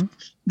 And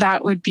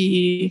that would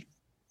be,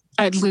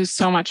 I'd lose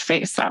so much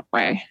face that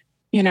way.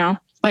 You know,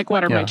 like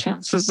what are my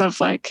chances of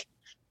like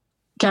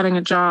getting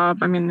a job?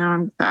 I mean, now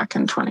I'm back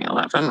in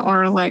 2011,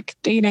 or like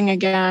dating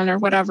again or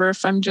whatever,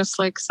 if I'm just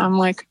like some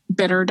like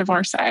bitter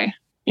divorcee,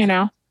 you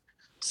know?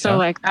 So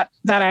like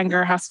that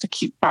anger has to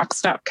keep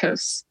boxed up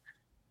because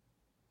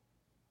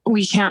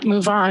we can't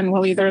move on.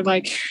 We'll either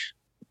like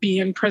be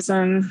in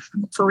prison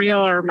for real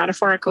or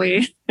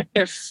metaphorically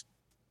if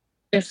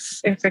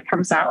it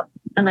comes out.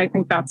 And I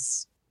think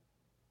that's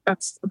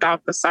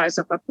about the size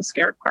of what the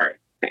scared part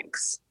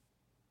thinks.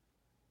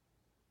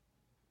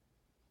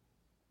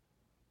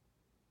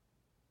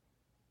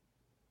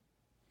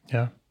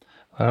 Yeah.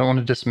 I don't want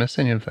to dismiss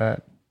any of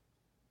that.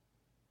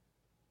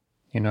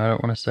 You know, I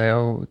don't want to say,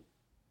 oh,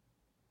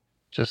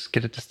 just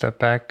get it to step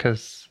back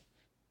because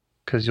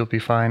you'll be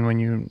fine when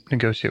you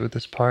negotiate with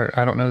this part.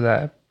 I don't know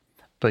that,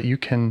 but you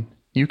can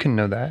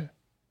know that.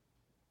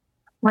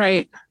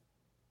 Right.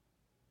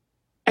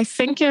 I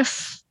think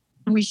if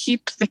we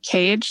keep the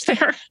cage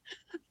there,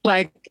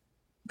 like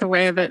the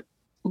way that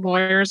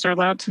lawyers are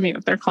allowed to meet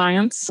with their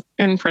clients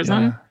in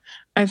prison,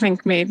 I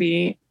think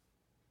maybe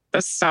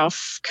the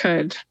self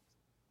could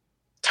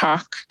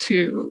talk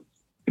to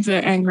the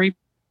angry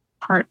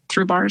part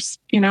through bars,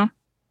 you know?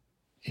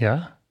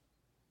 Yeah.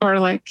 Or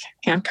like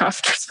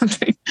handcuffed or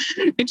something.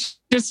 It's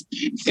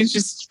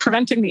just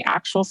preventing the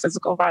actual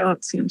physical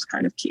violence seems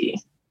kind of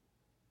key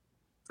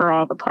for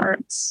all the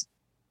parts.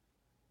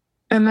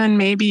 And then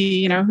maybe,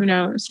 you know, who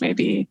knows,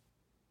 maybe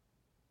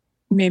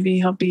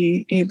he'll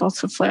be able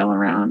to flail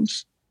around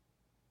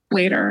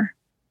later,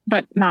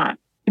 but not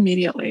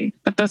immediately.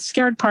 But the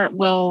scared part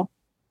will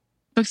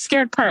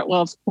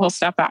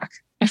step back.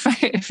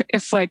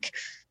 If like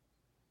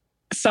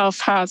self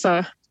has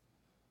a,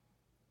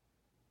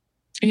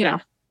 you know,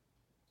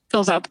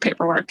 fills out the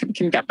paperwork and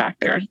can get back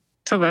there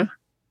to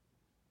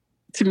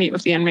meet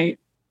with the inmate,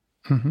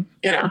 you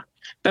know,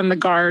 then the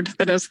guard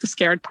that is the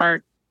scared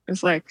part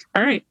is like,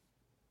 all right,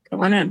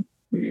 go on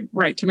in,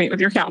 right to meet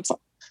with your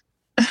counsel.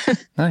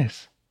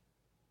 Nice.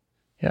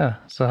 Yeah.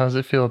 So how does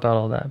it feel about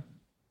all that?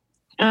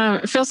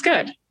 It feels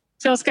good.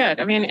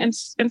 I mean,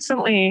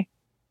 instantly,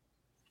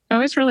 I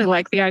always really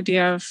like the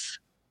idea of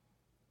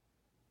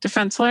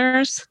defense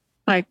lawyers.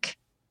 like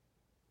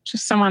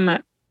just someone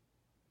that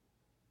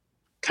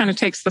kind of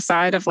takes the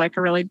side of like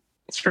a really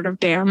sort of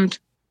damned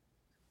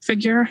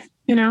figure,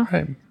 you know?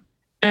 Right.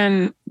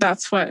 And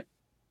that's what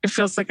it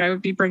feels like I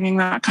would be bringing,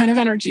 that kind of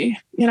energy,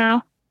 you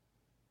know?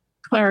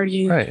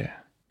 Clarity Right.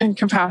 and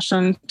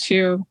compassion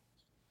to.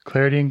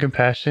 Clarity and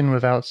compassion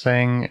without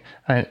saying,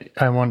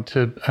 I want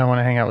to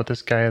hang out with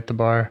this guy at the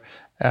bar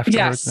afterwards.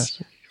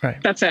 Yes.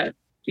 Right. That's it.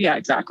 Yeah,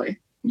 exactly.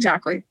 Yeah.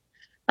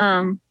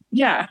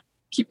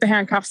 Keep the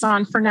handcuffs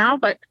on for now,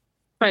 but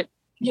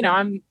you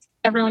know,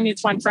 everyone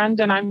needs one friend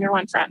and I'm your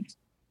one friend.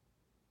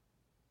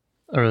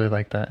 I really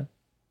like that.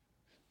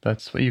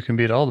 That's what you can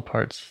be at all the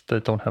parts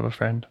that don't have a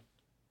friend.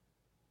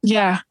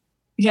 Yeah.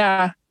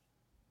 Yeah.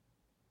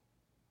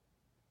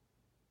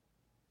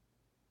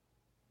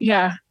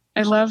 Yeah.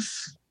 I love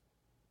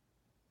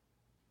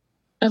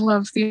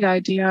the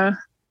idea.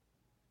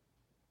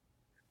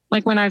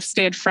 Like when I've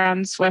stayed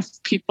friends with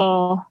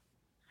people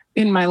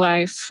in my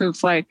life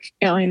who've like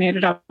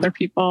alienated other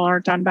people or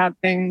done bad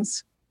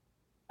things,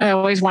 I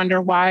always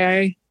wonder why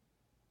I,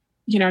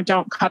 you know,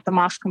 don't cut them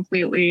off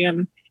completely.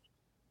 And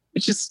it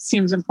just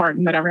seems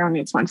important that everyone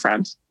needs one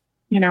friend,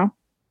 you know?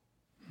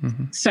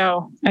 Mm-hmm.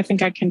 So I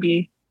think I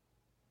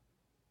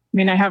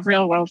have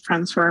real world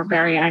friends who are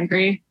very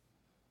angry.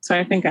 So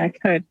I think I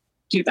could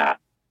do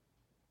that.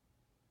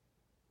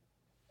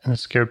 And the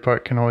scared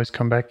part can always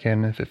come back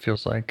in if it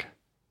feels like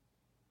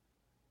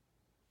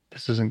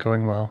this isn't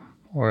going well,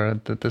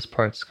 or that this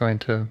part's going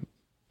to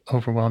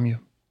overwhelm you.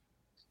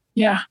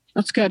 Yeah,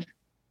 that's good.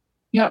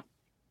 Yep.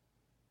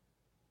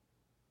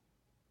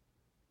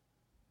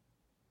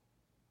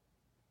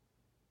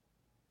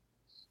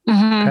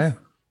 Mm-hmm. Okay.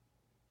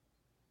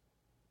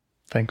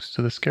 Thanks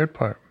to the scared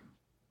part.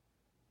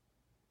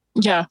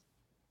 Yeah.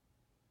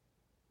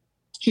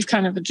 He's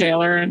kind of a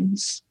jailer and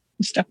he's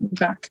stepping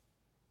back.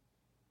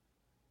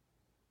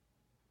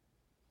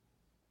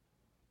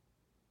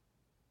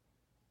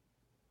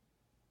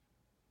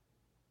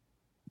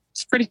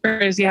 It's pretty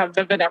crazy how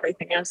vivid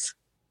everything is.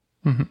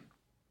 Mm-hmm.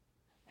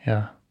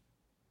 Yeah.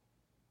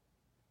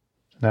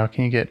 Now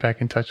can you get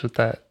back in touch with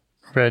that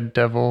red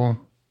devil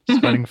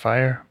sweating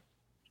fire?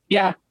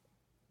 Yeah.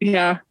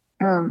 Yeah.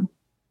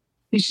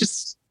 He's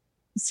just,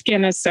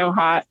 skin is so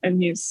hot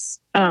and he's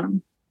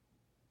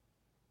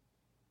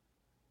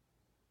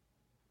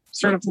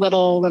sort of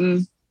little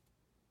and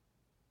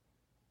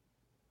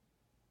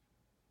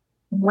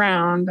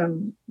round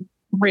and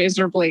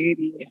razor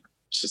bladey.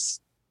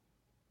 Just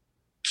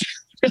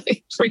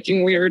really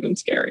freaking weird and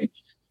scary.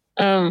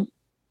 And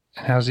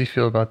how does he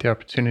feel about the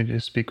opportunity to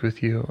speak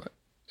with you,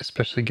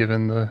 especially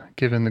given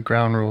the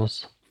ground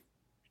rules?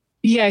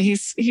 Yeah,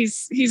 he's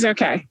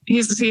okay.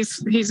 He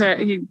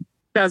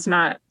does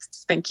not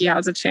think he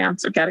has a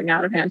chance of getting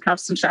out of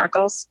handcuffs and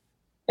shackles.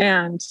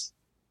 And,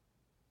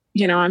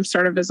 you know, I'm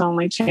sort of his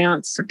only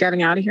chance of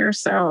getting out of here.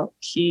 So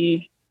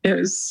he's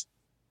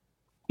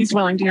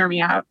willing to hear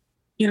me out,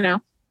 you know,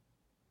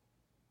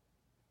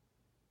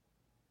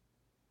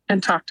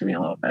 and talk to me a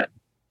little bit.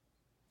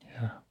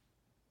 Yeah.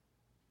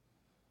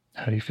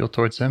 How do you feel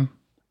towards him?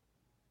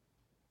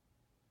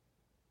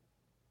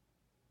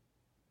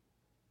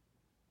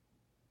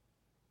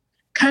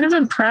 Kind of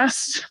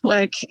impressed.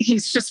 Like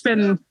he's just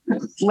been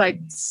like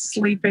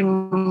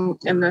sleeping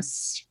in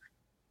this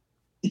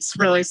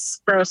really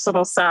gross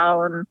little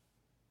cell, and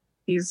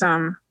he's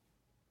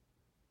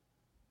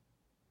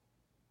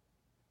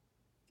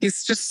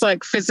just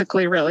like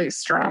physically really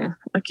strong.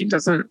 Like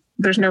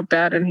there's no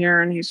bed in here,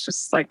 and he's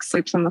just like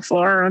sleeps on the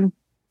floor. And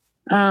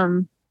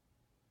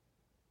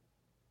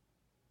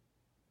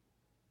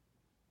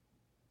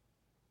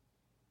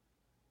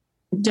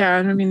yeah,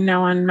 I mean,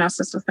 no one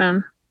messes with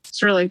him.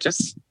 It's really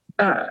just,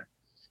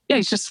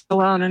 he's just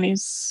alone, and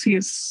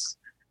he's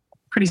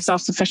pretty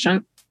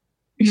self-sufficient.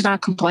 He's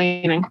not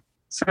complaining.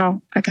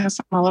 So I guess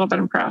I'm a little bit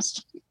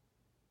impressed.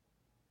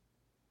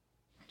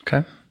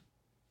 Okay.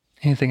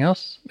 Anything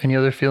else? Any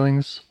other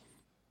feelings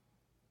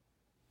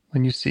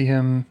when you see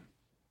him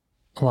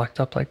locked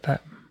up like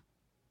that?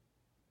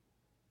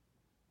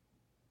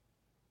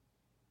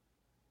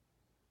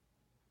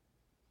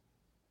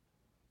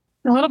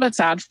 A little bit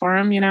sad for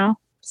him, you know?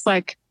 It's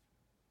like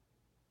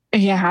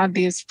he had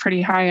these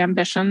pretty high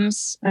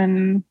ambitions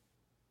and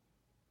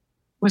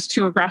was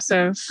too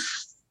aggressive,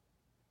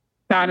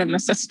 got in the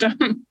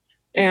system.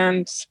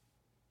 And it's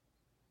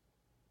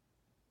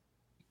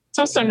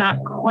also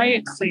not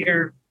quite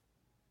clear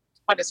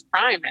what his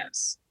crime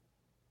is,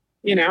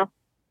 you know?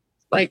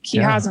 Like he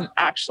hasn't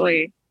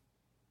actually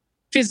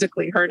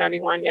physically hurt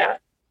anyone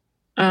yet.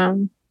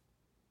 And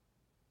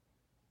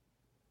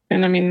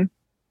I mean,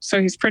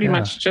 so he's pretty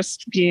much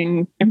just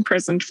being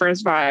imprisoned for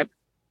his vibe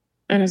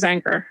and his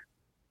anger,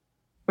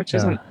 which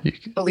isn't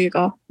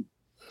illegal.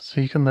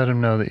 So you can let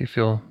him know that you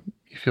feel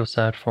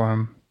sad for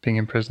him being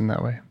imprisoned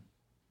that way.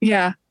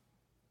 Yeah.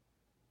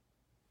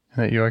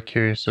 And that you are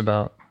curious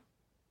about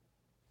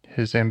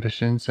his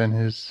ambitions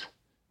and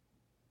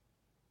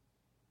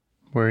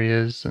where he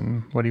is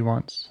and what he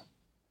wants.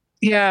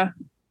 Yeah.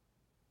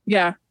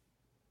 Yeah.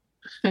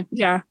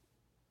 Yeah.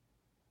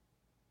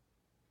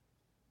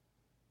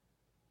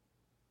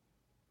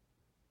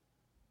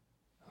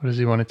 What does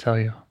he want to tell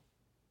you?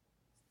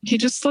 He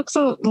just looks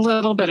a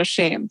little bit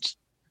ashamed.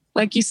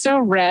 Like, he's so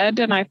red,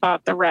 and I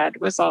thought the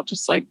red was all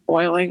just like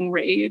boiling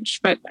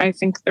rage, but I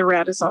think the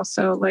red is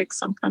also like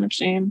some kind of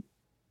shame.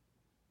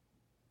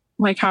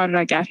 Like, how did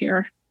I get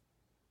here?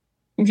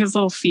 His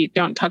little feet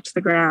don't touch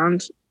the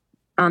ground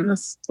on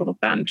this little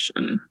bench,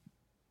 and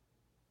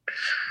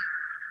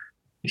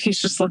he's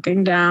just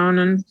looking down,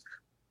 and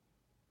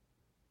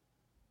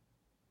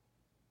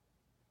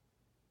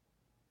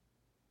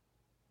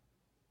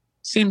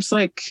seems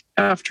like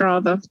after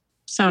all the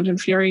sound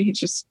and fury, he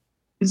just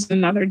is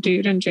another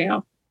dude in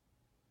jail.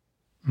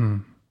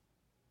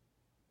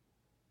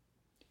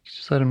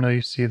 Just let him know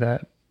you see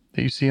that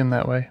you see him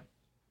that way,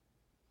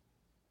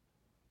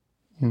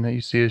 and that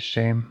you see his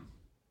shame.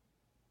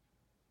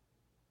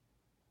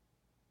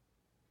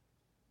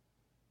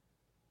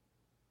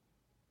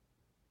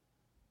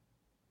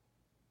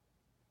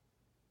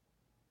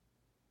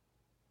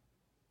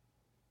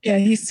 Yeah,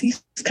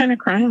 he's kind of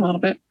crying a little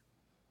bit.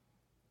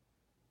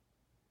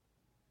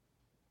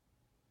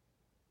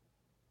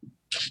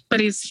 But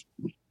he's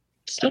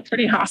still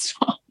pretty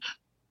hostile.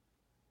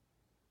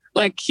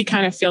 Like, he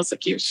kind of feels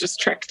like he was just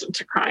tricked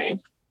into crying.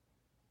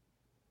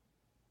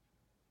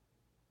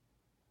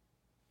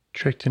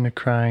 Tricked into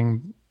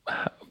crying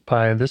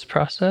by this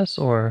process,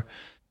 or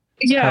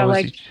yeah,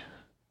 like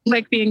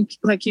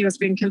he was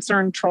being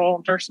concerned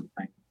trolled or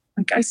something.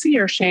 Like, I see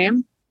your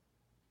shame.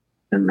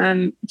 And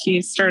then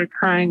he started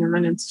crying, and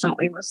then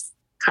instantly was,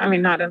 I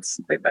mean, not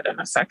instantly, but in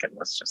a second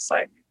was just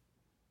like,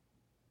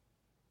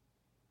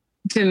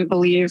 didn't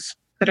believe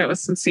that it was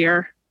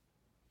sincere.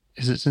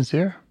 Is it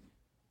sincere?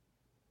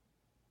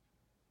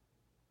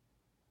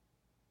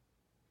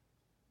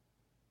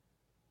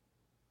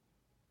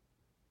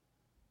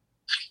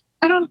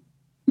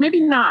 Maybe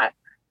not.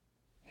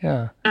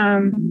 Yeah.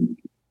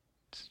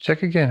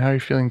 Check again. How are you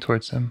feeling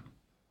towards him?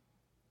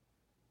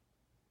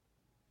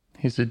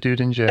 He's a dude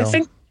in jail. I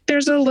think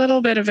there's a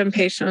little bit of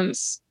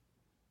impatience.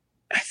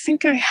 I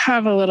think I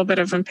have a little bit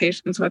of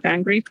impatience with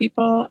angry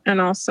people,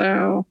 and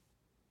also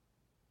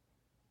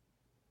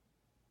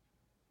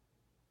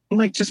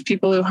like just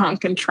people who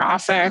honk in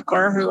traffic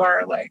or who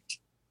are like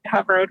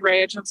have road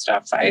rage and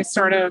stuff. I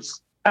sort of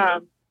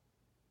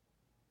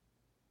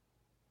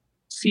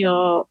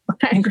feel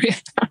angry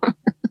at them.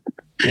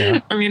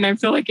 Yeah. I mean, I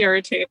feel like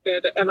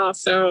irritated, and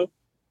also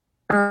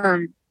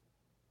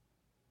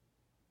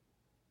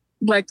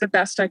like the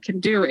best I can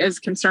do is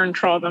concern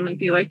troll them and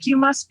be like, you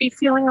must be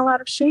feeling a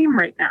lot of shame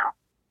right now,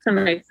 to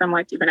make them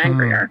like even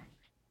angrier,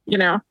 you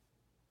know?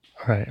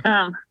 Right.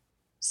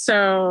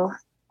 So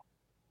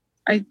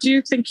I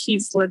do think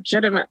he's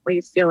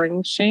legitimately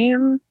feeling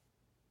shame.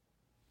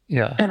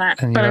 Yeah. And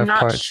you but have I'm not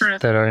parts sure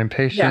that are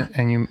impatient,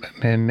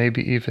 and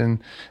maybe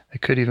even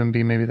it could even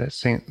be maybe that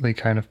saintly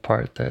kind of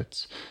part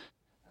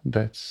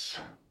that's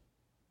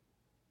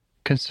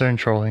concern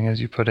trolling,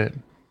 as you put it.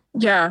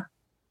 Yeah.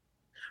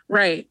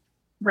 Right.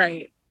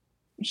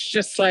 It's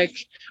just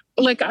like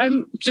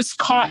I'm just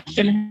caught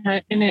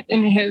in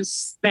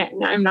his thing.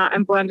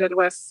 I'm blended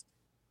with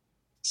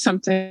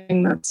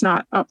something that's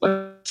not up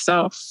with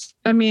self.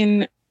 I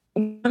mean,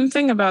 one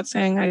thing about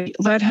saying I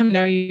let him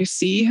know you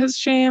see his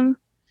shame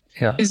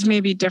is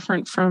maybe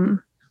different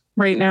from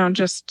right now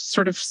just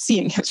sort of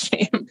seeing his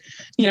shame,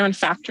 you know, and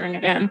factoring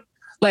it in.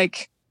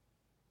 Like,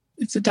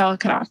 it's a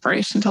delicate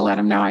operation to let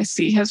him know I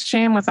see his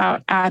shame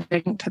without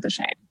adding to the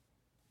shame,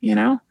 you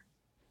know?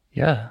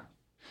 Yeah.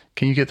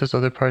 Can you get those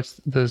other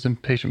parts, those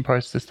impatient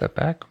parts, to step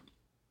back?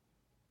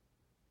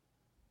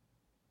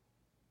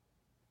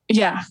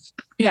 Yeah,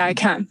 I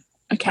can.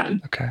 Okay.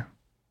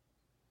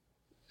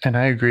 And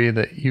I agree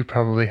that you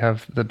probably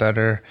have the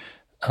better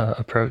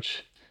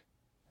approach.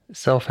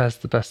 Self has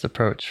the best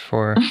approach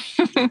for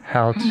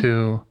how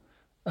to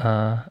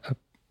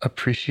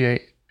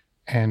appreciate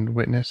and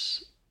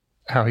witness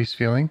how he's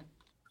feeling.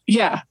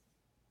 Yeah.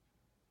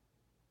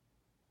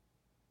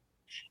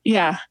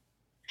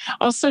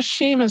 Also,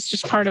 shame is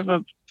just part of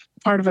a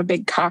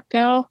big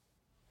cocktail.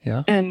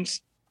 Yeah. And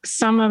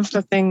some of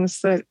the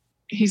things that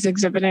he's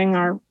exhibiting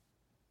are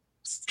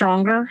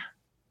stronger.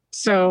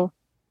 So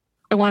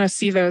I want to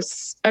see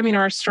those,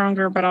 are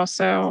stronger, but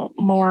also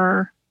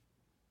more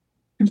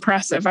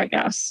impressive, I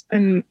guess.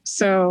 And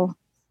so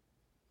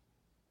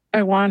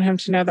I want him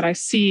to know that I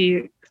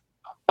see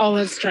all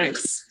his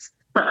strengths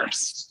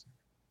first,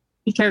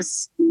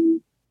 because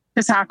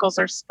his hackles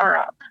are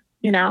up,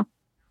 you know?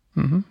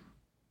 Mm-hmm.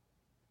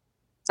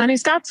 And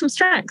he's got some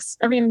strengths.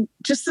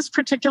 Just this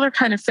particular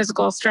kind of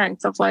physical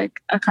strength of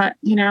like the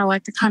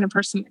kind of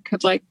person that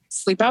could like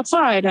sleep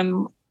outside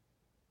and,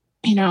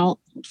 you know,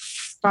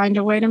 find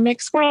a way to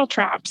make squirrel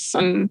traps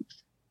and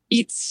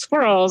eat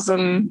squirrels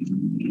and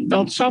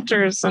build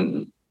shelters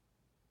and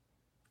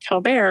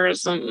kill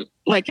bears. And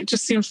like, it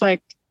just seems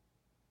like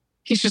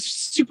he's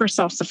just super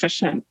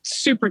self-sufficient,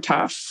 super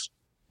tough.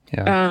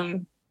 Yeah.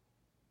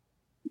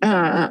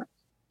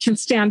 Can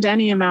stand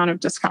any amount of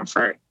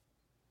discomfort.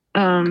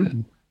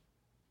 And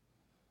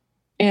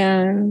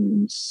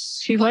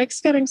he likes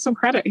getting some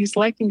credit. He's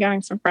liking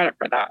getting some credit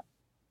for that.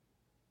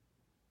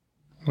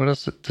 What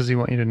else does he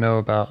want you to know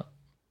about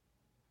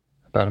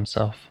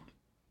himself?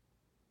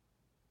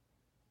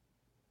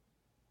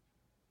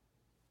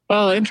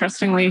 Well,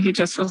 interestingly, he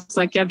just was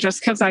like, yeah, just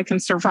because I can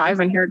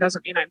survive in here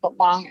doesn't mean I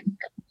belong in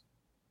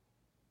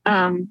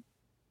here.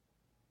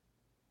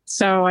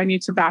 So I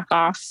need to back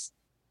off.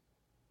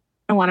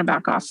 I want to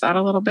back off that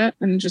a little bit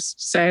and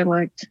just say,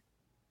 like,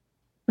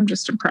 I'm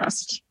just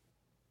impressed.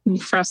 I'm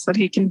impressed that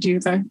he can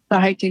do the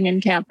hiking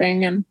and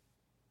camping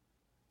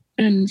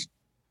and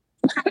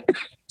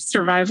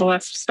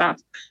survivalist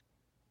stuff.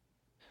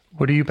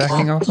 What are you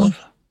backing off of?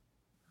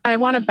 I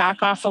want to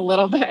back off a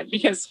little bit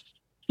because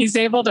he's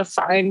able to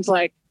find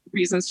like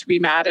reasons to be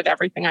mad at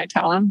everything I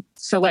tell him.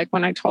 So like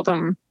when I told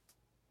him,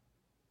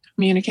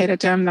 communicated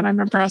to him that I'm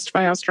impressed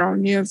by how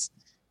strong he is,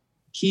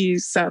 he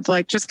said,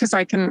 like, just because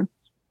I can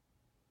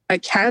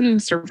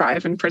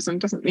survive in prison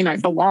doesn't mean I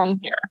belong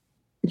here.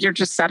 You're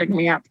just setting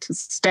me up to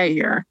stay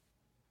here.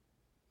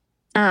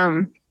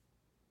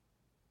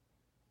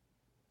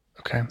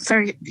 Okay.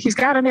 So he's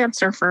got an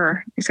answer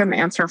for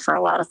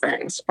a lot of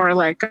things, or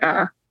like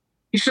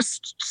he's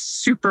just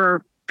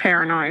super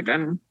paranoid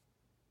and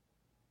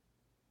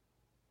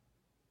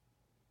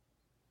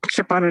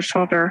chip on his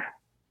shoulder.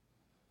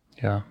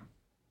 Yeah.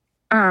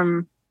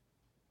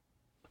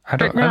 I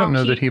don't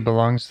know that he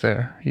belongs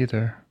there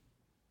either.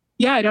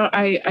 Yeah,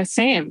 I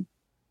same.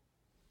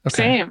 Okay.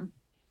 Same.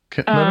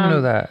 Let him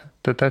know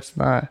that's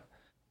not.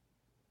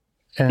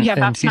 And,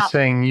 yeah, and he's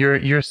saying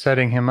you're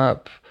setting him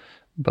up,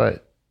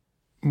 but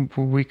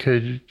we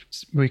could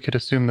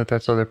assume that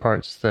that's other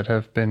parts that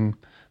have been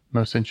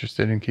most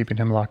interested in keeping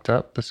him locked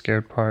up, the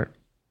scared part,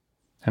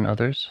 and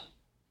others.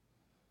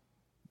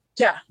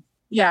 Yeah,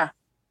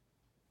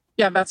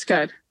 that's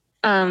good.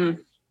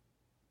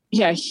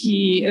 Yeah,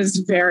 he is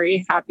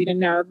very happy to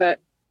know that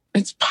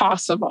it's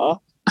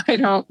possible. I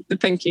don't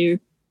think he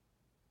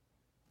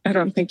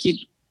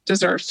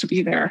deserves to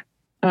be there.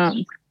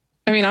 I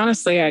mean,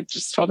 honestly, I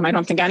just told him I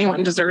don't think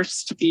anyone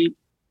deserves to be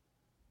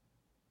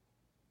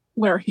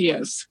where he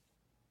is,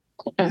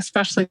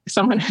 especially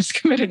someone who's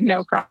committed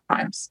no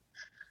crimes.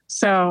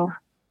 So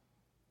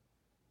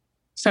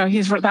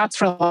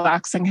that's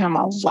relaxing him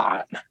a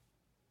lot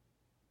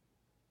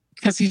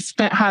because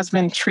has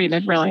been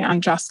treated really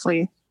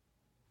unjustly.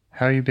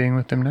 How are you being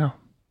with him now?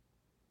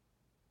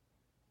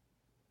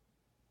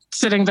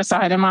 Sitting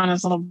beside him on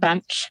his little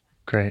bench.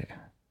 Great.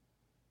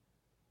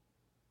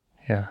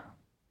 Yeah.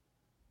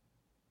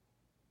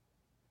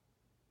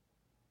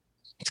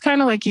 It's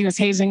kind of like he was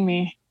hazing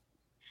me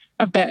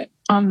a bit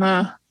on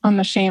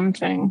the shame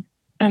thing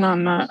and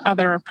on the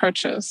other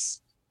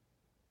approaches.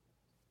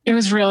 It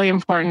was really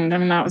important. I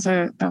mean, that was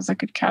a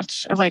good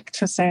catch. I like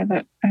to say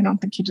that I don't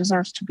think he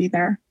deserves to be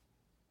there.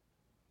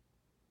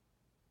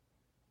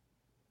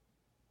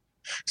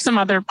 Some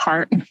other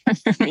part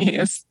of me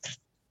is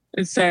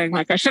saying,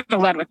 like, I should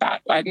have led with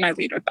that. Why didn't I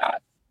lead with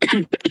that?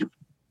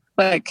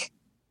 Like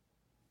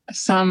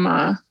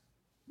some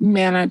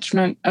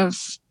management of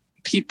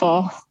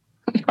people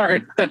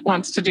part that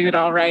wants to do it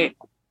all right,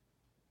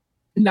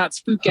 not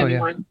spook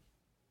anyone.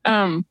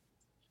 Yeah.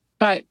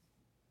 But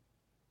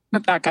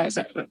that guy's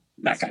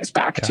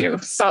back too.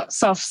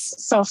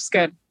 Self's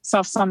good.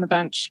 Self's on the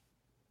bench.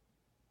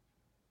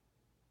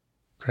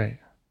 Great.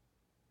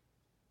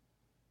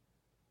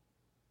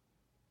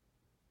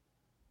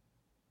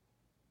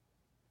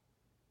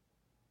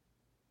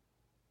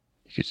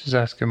 You could just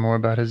ask him more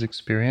about his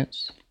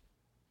experience,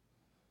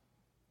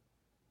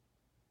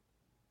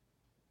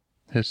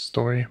 his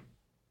story.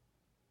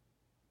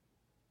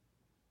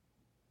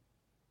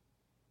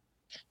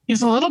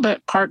 He's a little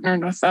bit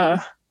partnered with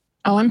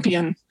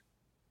Olympian.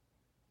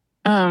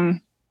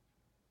 Like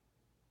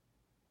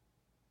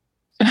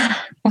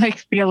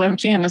the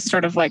Olympian is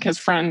sort of like his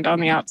friend on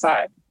the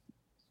outside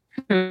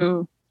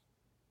who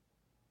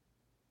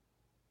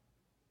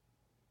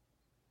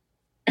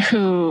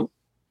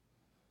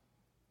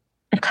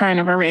kind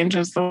of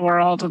arranges the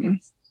world and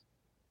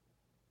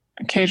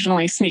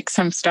occasionally sneaks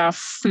him stuff,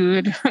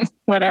 food,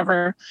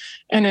 whatever,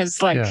 and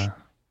is like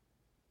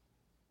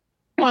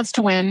wants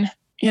to win,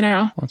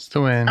 Wants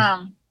to win.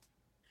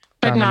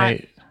 But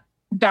dominate.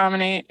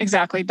 Dominate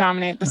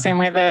the same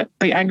way that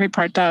the angry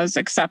part does,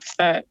 except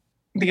that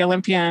the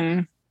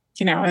Olympian,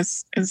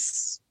 is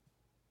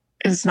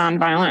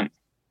nonviolent.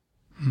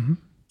 Mm-hmm.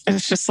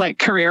 It's just like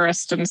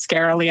careerist and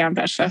scarily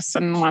ambitious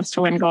and wants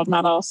to win gold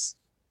medals.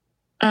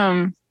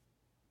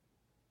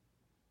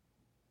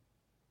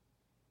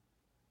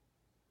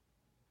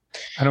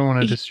 I don't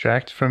want to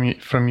distract from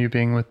you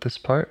being with this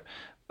part,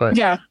 but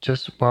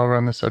just while we're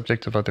on the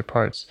subject of other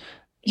parts,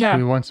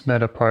 we once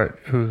met a part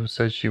who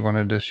said she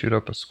wanted to shoot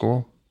up a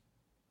school.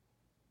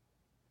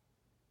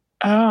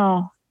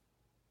 Oh.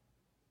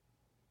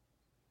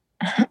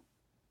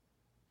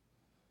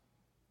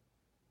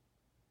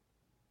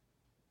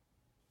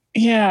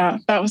 Yeah,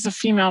 that was a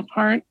female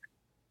part.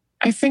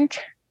 I think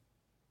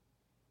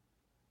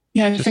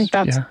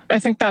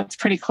that's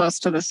pretty close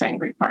to this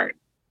angry part.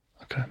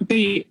 Okay.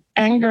 The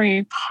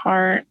angry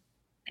part,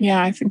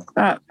 I think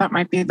that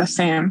might be the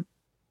same.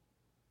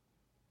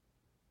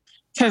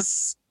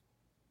 Because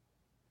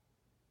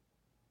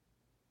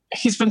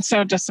he's been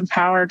so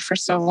disempowered for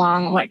so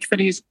long, like that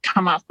he's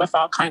come up with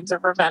all kinds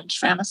of revenge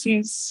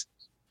fantasies,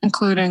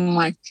 including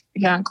like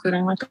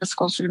a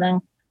school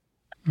shooting.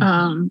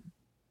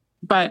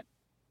 But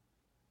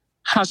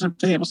hasn't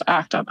been able to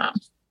act on them.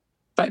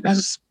 But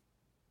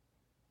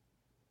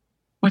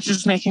which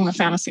is making the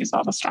fantasies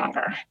all the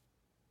stronger.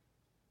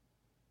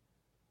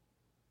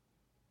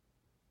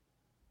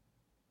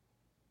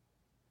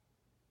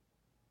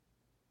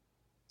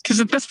 Because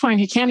at this point,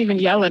 he can't even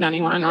yell at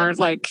anyone or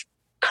like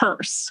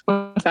curse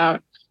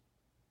without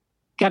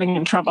getting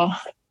in trouble.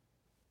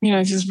 You know,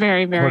 he's just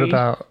very, very. What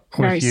about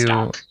with you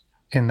stuck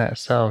in that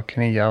cell?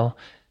 Can he yell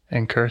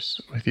and curse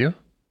with you?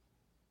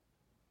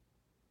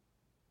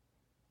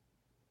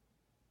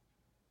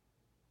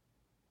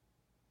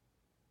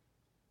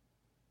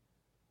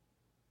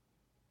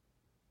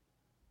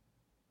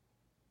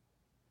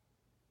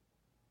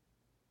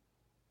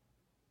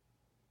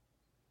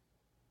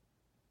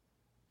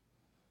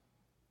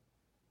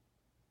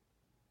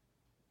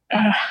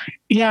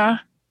 Yeah.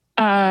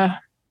 That's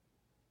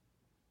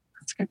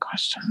a good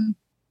question.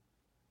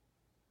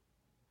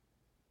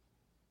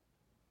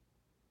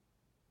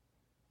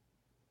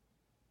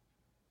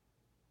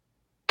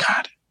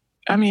 God,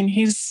 I mean,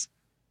 he's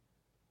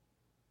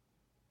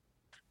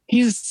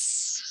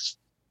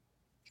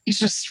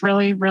just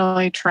really,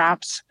 really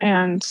trapped,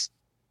 and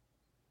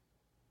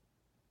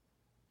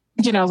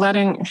you know,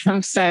 letting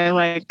him say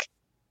like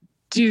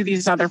do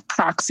these other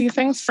proxy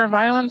things for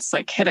violence,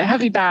 like hit a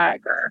heavy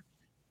bag or,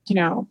 you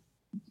know,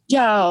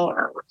 yell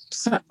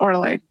or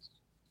like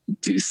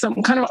do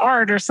some kind of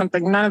art or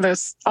something. None of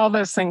this, all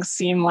those things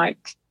seem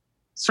like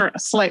sort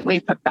of slightly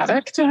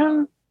pathetic to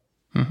him.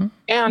 Mm-hmm.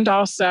 And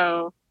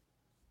also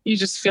he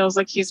just feels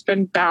like he's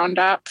been bound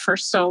up for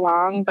so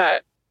long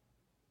that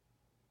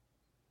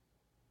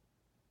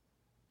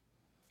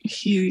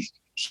he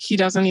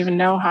doesn't even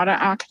know how to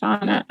act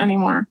on it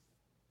anymore.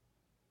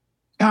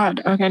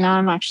 God, okay, now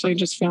I'm actually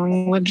just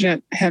feeling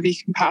legit heavy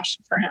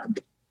compassion for him.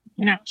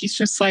 You know, he's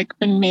just like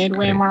been made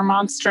way more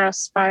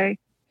monstrous by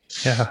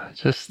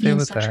just stay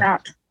with that.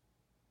 Trapped.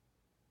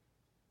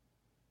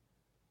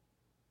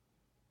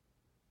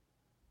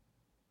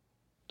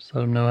 Just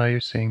let him know how you're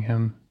seeing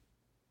him.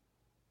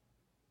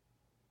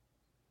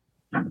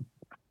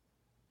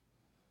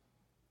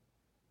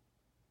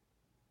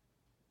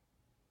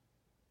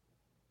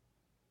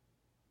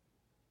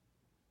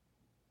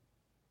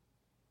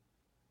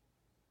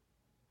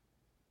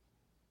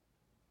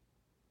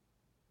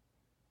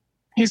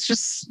 He's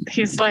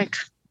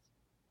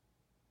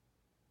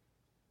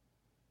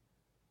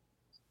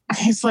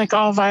like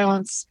all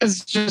violence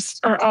is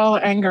just, or all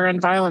anger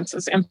and violence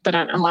is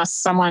impotent unless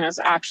someone is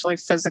actually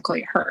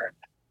physically hurt.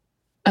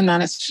 And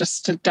then it's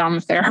just a dumb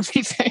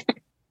therapy thing.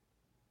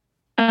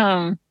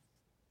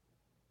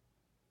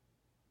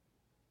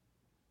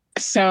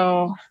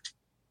 So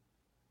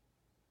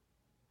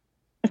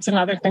it's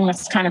another thing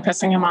that's kind of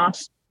pissing him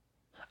off.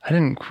 I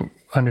didn't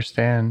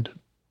understand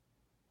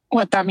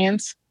what that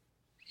means.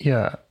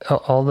 Yeah,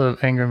 all the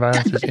anger and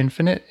violence is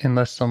infinite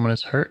unless someone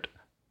is hurt.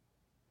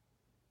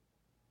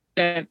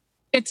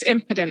 It's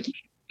impotent,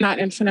 not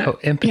infinite. Oh,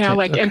 impotent. You know,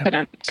 like okay.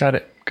 impotent. Got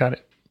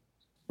it.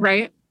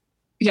 Right?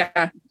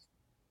 Yeah.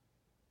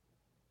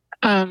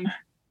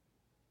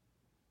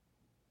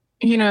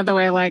 You know, the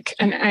way like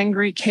an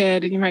angry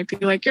kid, you might be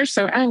like, you're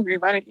so angry,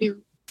 why don't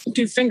you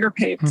do finger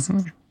paints?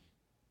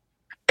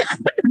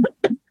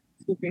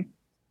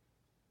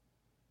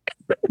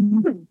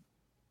 Mm-hmm.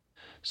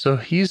 So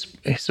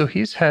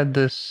he's had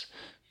this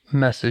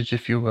message,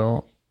 if you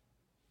will,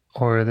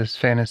 or this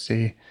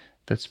fantasy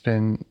that's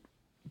been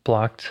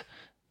blocked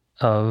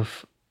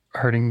of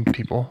hurting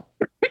people.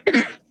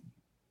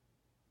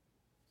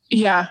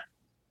 Yeah.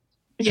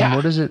 And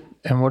what is it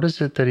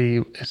that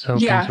he is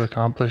hoping to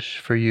accomplish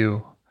for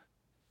you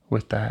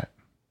with that?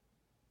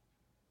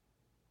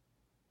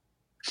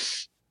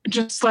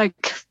 Just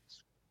like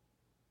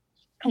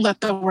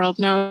let the world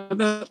know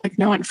that like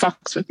no one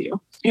fucks with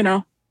you, you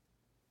know?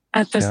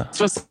 This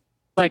was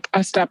like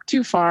a step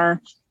too far.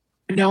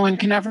 No one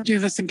can ever do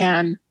this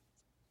again.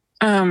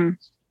 We're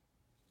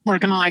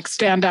gonna like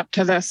stand up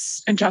to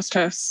this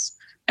injustice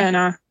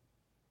and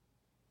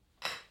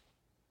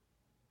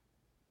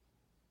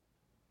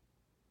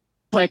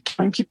like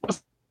when people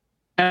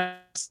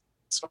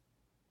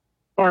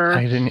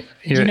or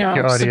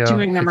your audio,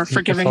 subduing them or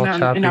forgiving them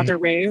choppy. In other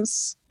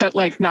ways, but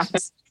like not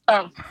this.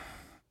 Oh,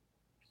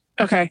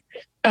 okay.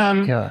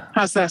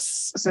 How's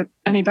this? Is it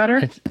any better?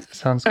 It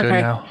sounds good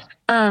now.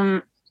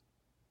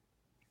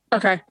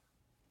 Okay.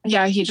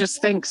 Yeah, he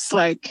just thinks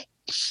like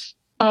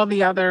all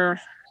the other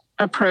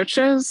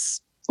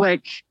approaches,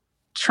 like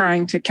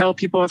trying to kill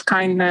people with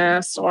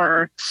kindness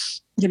or,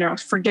 you know,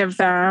 forgive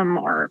them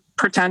or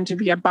pretend to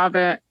be above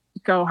it,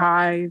 go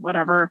high,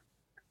 whatever.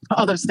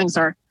 All those things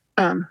are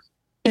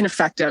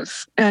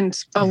ineffective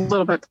and a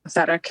little bit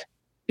pathetic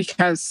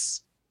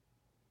because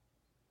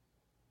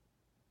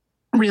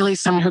really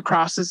someone who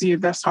crosses you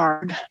this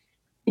hard,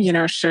 you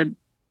know, should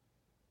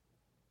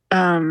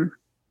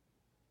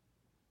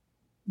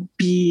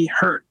be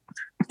hurt,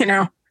 you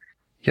know?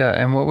 Yeah,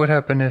 and what would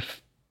happen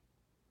if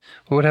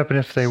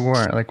they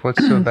weren't? Like,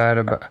 what's so bad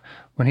about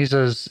when he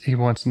says he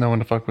wants no one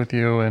to fuck with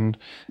you and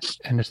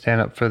to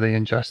stand up for the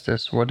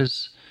injustice? What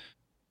is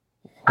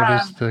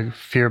the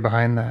fear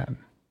behind that?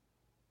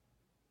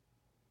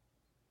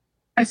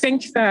 I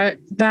think that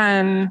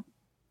then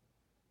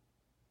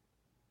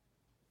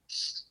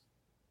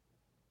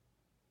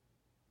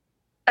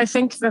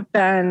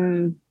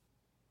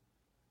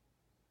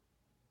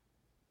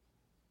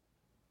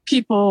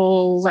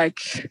people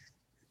like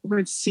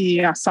would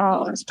see us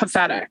all as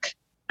pathetic.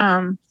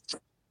 And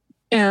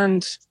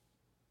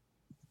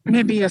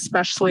maybe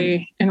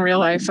especially in real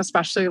life,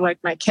 especially like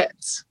my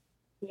kids,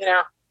 you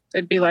know,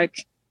 they'd be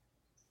like,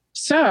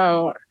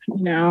 so,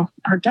 you know,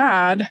 our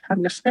dad had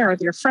an affair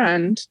with your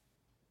friend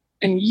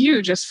and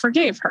you just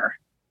forgave her.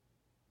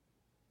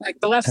 Like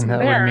the lesson And that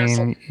there would is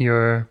mean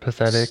you're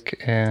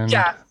pathetic and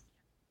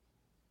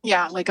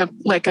yeah, like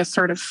a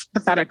sort of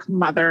pathetic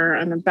mother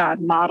and a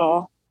bad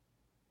model.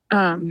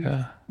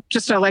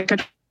 Just like a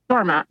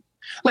doormat,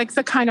 like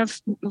the kind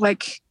of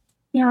like,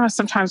 you know,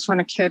 sometimes when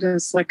a kid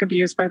is like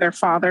abused by their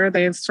father,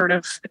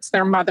 it's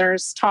their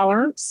mother's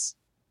tolerance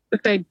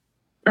that they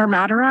are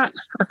madder at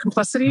or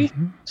complicity.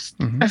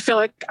 Mm-hmm. Mm-hmm. I feel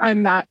like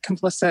I'm that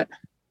complicit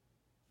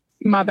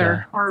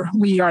mother, or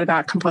we are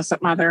that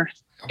complicit mother.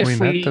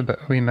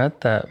 We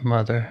met that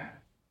mother.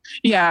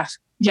 Yeah.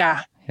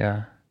 Yeah,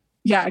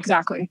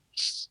 Exactly.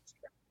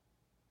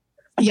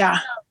 Yeah.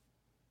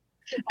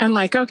 And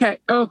like, okay,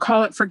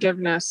 call it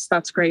forgiveness.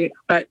 That's great.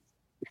 But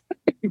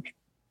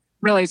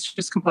really, it's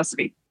just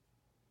complicity.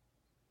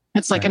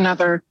 It's like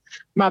another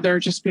mother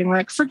just being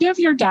like, forgive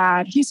your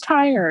dad. He's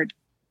tired.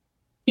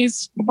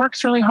 He's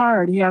works really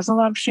hard. He has a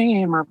lot of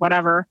shame or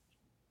whatever,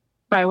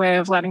 by way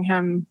of letting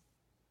him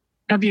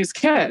abuse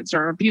kids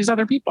or abuse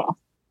other people.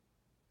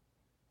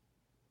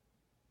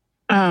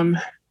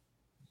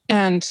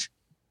 And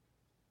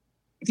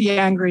the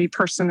angry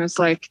person is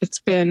like, it's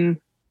been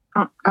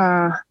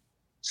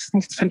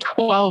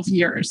 12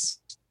 years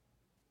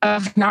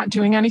of not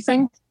doing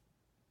anything.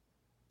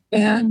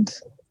 And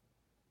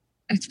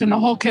it's been the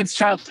whole kid's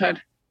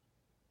childhood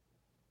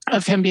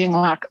of him being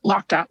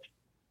locked up.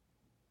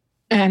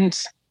 And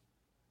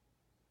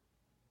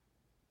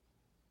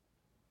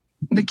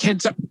the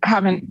kids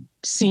haven't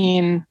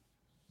seen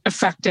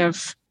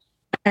effective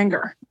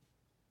anger.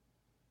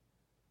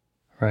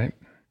 Right.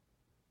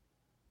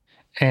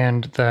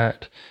 And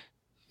that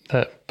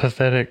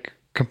pathetic,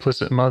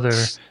 complicit mother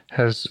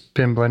has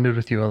been blended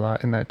with you a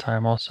lot in that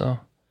time also.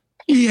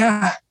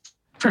 Yeah,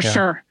 for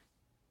sure.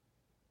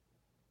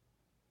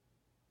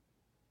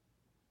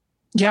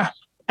 Yeah,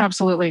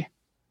 absolutely.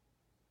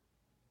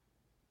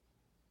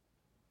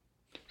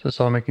 So it's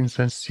all making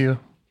sense to you?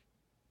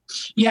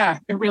 Yeah,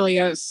 it really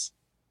is.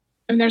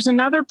 And there's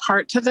another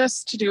part to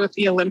this to do with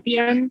the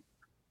Olympian,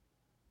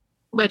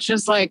 which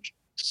is like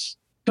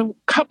the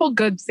couple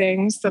good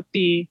things that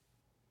the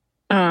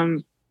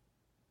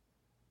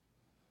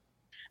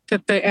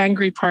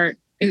angry part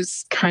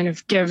is kind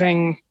of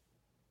giving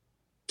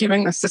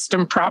the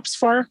system props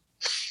for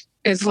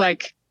is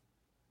like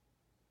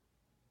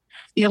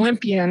the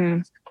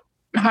Olympian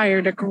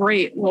hired a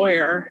great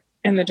lawyer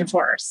in the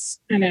divorce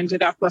and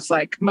ended up with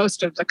like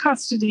most of the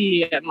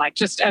custody and like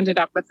just ended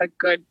up with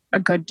a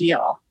good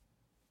deal.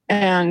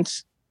 And,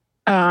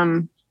 you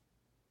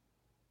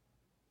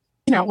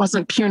know, it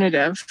wasn't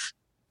punitive,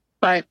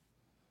 but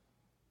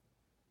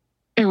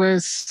it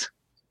was,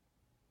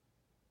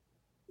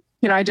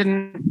 you know, I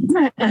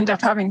didn't end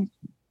up having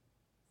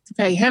to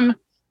pay him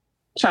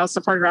child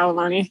support or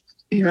alimony,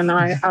 even though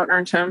I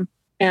out-earned him.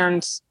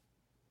 And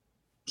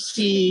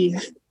he,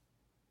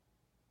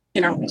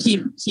 you know,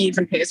 he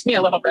even pays me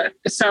a little bit.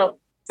 So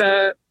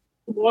the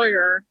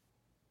lawyer,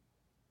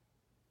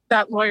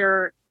 the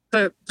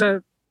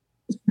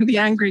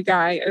angry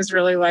guy is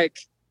really like,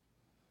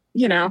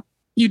 you know,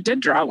 you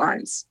did draw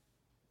lines.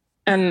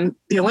 And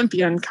the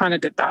Olympian kind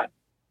of did that.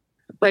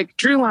 Like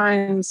drew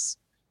lines,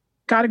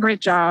 got a great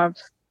job,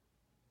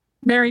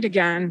 married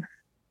again,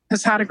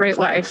 has had a great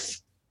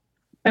life.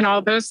 And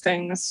all those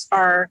things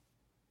are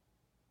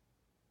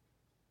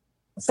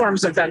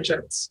forms of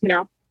vengeance, you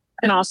know,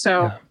 and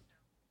also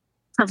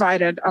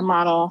provided a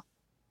model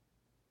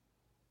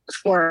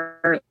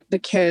for the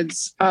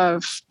kids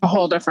of a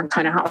whole different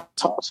kind of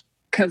household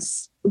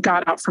because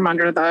got out from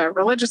under the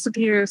religious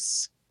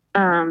abuse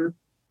and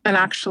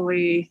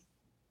actually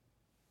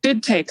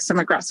did take some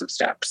aggressive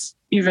steps,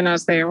 even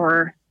as they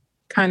were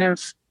kind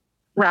of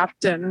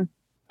wrapped in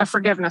a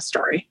forgiveness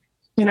story,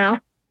 you know?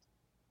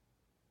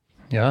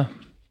 Yeah.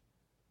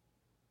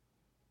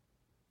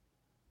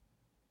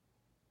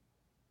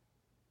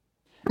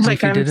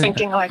 Like I'm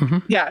thinking like,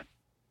 yeah,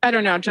 I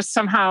don't know, just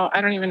somehow, I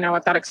don't even know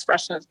what that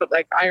expression is, but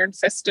like iron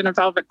fist in a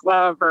velvet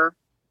glove or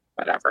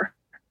whatever.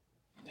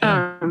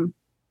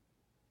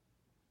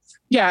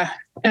 Yeah.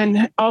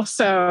 And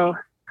also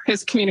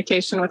his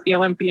communication with the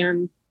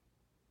Olympian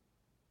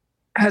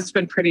has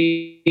been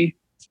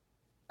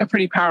a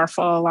pretty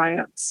powerful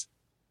alliance.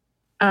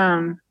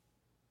 But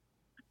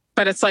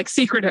it's like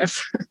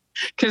secretive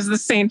because the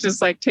saint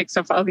is like takes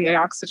up all the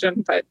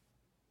oxygen, but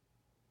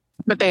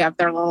but they have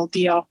their little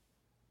deal.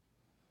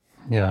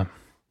 Yeah.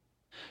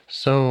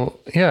 So,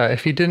 yeah,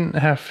 if he didn't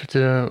have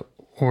to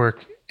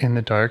work in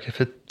the dark,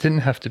 if it didn't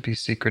have to be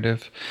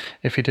secretive,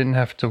 if he didn't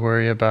have to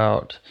worry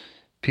about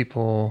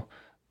people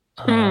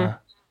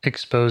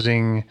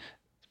exposing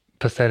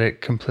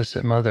pathetic,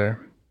 complicit mother,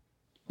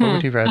 what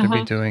would he rather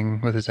be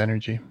doing with his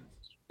energy?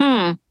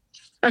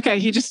 Okay,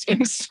 he just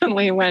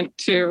instantly went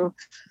to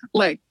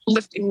like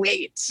lifting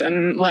weights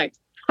and like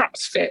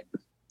CrossFit,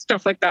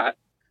 stuff like that.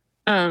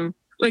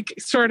 Like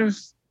sort of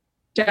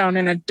down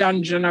in a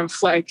dungeon of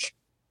like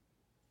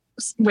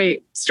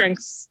weight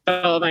strength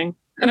building.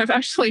 And I've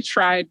actually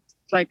tried,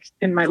 like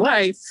in my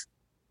life,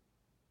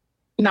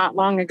 not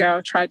long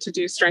ago, tried to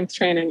do strength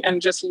training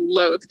and just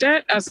loathed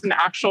it as an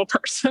actual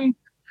person.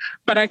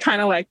 But I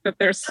kind of like that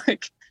there's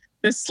like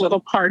this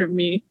little part of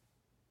me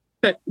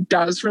that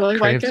does really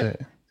Craves like it.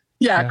 it.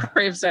 Yeah,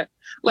 craves it.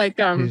 Like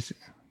He's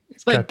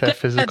like got that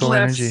physical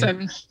energy.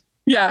 And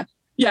yeah,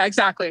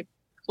 exactly.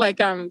 Like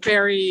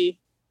very,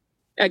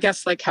 I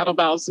guess, like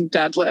kettlebells and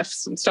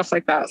deadlifts and stuff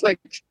like that. Like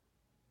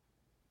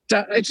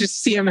I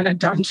just see him in a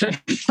dungeon,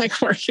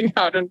 like working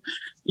out and,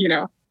 you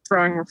know,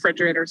 throwing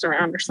refrigerators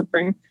around or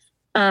something.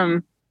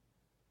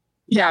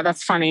 Yeah,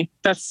 that's funny.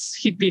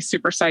 He'd be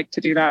super psyched to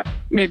do that.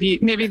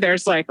 Maybe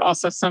there's like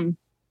also some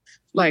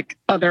like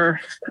other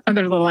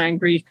little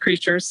angry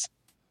creatures.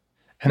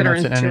 And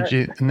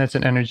that's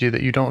an energy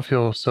that you don't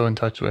feel so in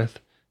touch with.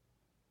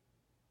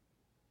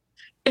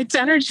 It's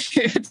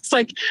energy. It's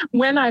like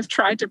when I've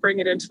tried to bring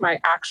it into my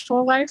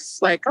actual life,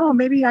 like, oh,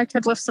 maybe I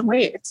could lift some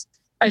weights.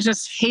 I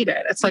just hate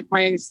it. It's like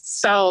my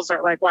cells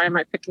are like, why am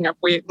I picking up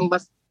weight and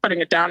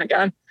putting it down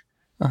again?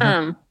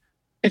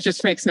 It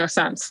just makes no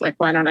sense. Like,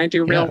 why don't I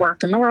do real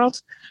work in the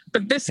world?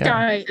 But this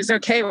guy is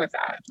okay with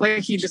that.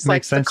 Like, he just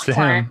likes the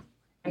clang,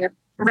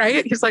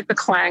 right? He's like the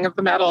clang of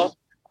the metal.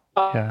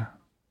 Yeah.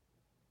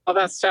 All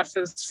that stuff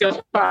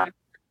feels fun.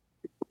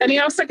 And he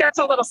also gets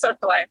a little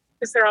socialite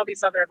because there are all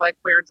these other like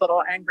weird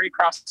little angry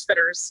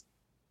CrossFitters,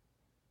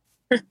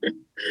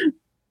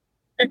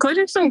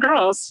 including some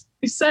girls.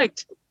 He's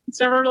psyched. He's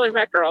never really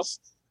met girls.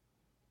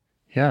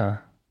 Yeah.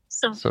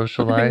 So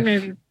social life.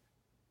 Maybe.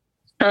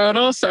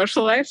 Total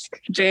social life.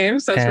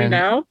 James, as we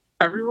know,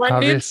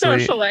 everyone needs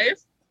social life.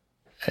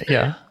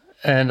 Yeah.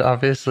 And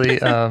obviously,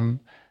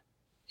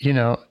 you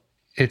know,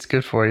 it's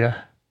good for you.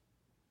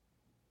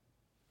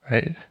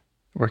 Right?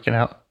 Working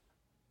out,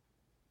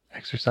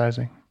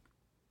 exercising.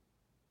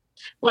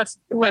 What's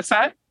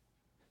that?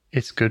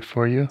 It's good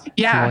for you.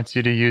 Yeah. He wants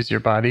you to use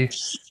your body.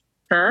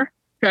 Sure.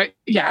 Good.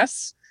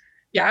 Yes.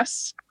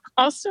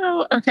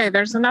 Also, okay,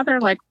 there's another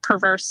like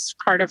perverse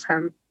part of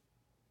him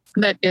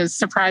that is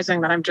surprising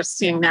that I'm just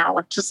seeing now,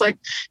 which is like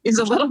he's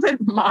a little bit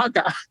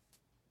MAGA.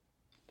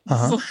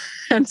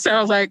 And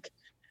so like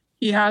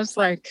he has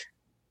like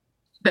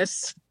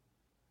this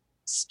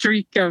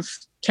streak of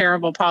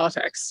terrible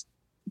politics.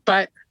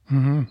 But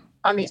on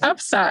the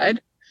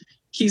upside,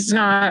 he's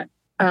not,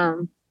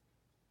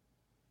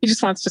 he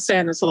just wants to stay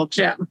in this little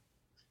gym.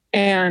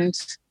 And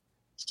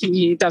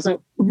he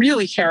doesn't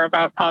really care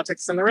about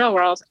politics in the real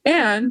world.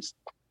 And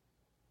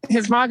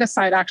his MAGA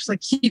side actually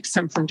keeps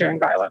him from doing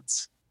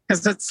violence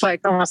because it's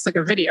like almost like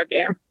a video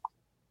game.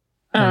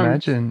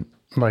 Imagine,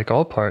 like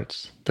all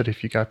parts, that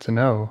if you got to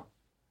know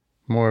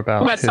more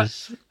about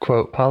his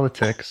quote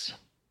politics.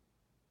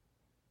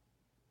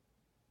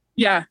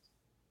 Yeah.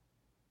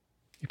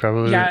 You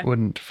probably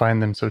wouldn't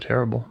find them so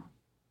terrible.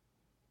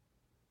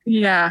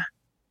 Yeah.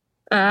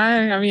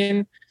 I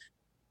mean,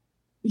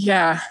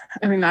 there's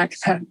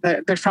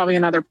probably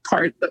another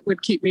part that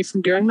would keep me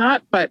from doing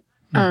that, but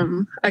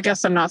I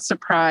guess I'm not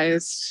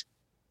surprised.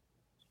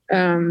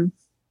 I'm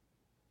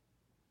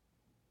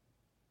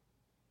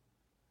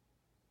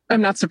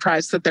not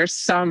surprised that there's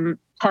some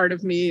part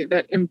of me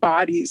that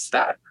embodies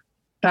that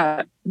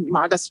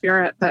MAGA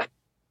spirit that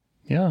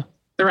the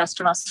rest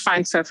of us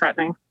find so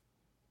threatening.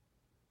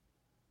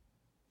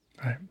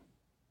 Right.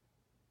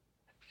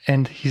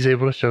 And he's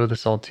able to show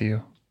this all to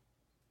you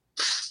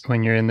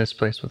when you're in this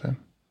place with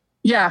him.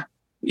 Yeah.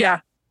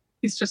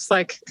 He's just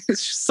like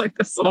this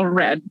little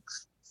red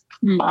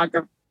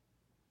MAGA.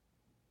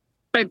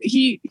 But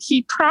he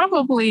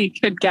probably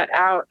could get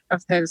out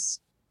of his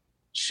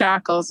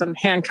shackles and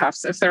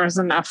handcuffs if there was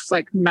enough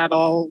like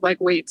metal like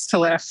weights to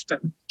lift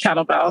and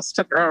kettlebells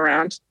to throw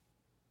around.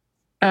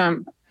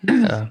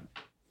 Yeah.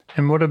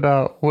 And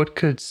what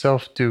could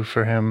self do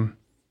for him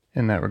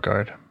in that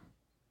regard?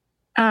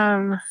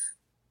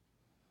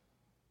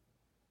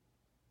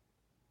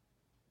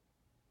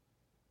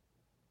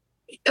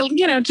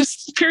 You know,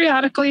 just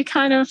periodically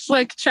kind of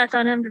like check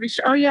on him to be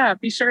sure. Oh yeah,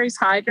 be sure he's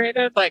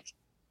hydrated. Like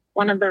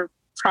one of the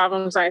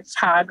problems I've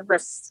had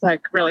with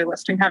like really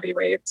lifting heavy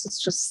weights is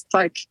just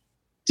like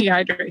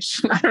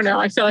dehydration. I don't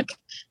know. I feel like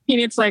he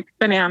needs like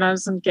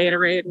bananas and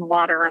Gatorade and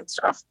water and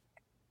stuff.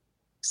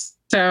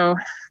 So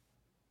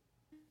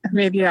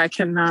maybe I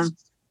can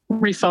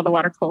refill the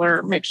water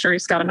cooler, make sure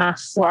he's got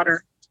enough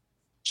water,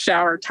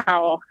 shower,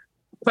 towel,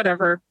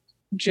 whatever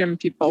gym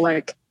people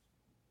like.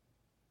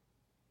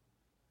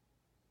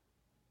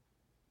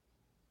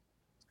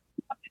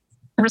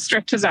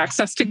 restrict his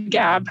access to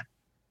Gab,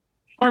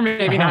 or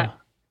maybe not.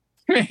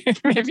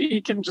 Maybe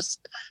he can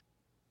just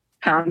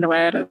pound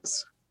away at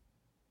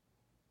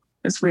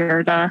his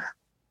weird. And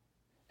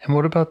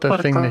what about the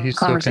thing that he's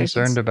so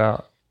concerned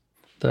about?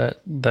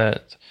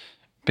 That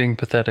being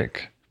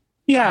pathetic.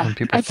 Yeah,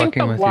 people I think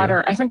fucking the with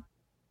water. you. I think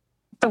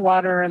the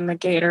water and the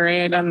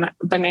Gatorade and the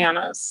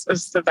bananas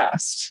is the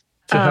best.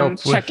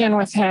 Check in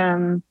with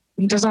him.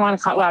 He doesn't want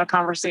a lot of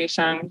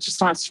conversation. He just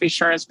wants to be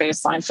sure his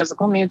baseline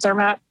physical needs are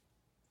met.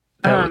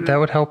 That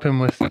would help him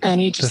with and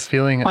he the just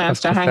feeling plans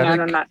of to pathetic. hang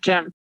out in that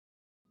gym.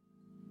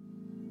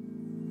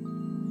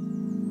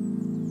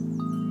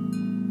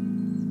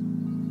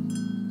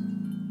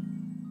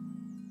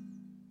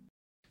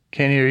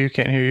 Can't hear you.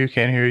 Can't hear you.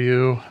 Can't hear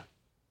you.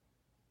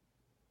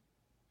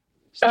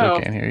 Still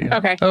can't hear you.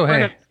 Okay. Oh,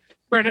 hey.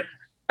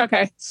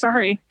 Okay.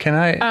 Sorry. Can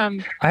I?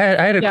 I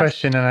had a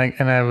question,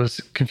 and I was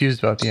confused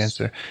about the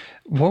answer.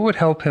 What would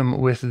help him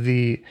with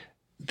the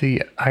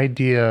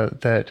idea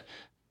that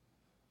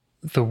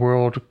the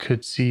world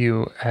could see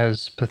you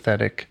as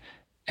pathetic,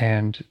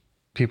 and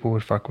people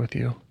would fuck with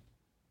you?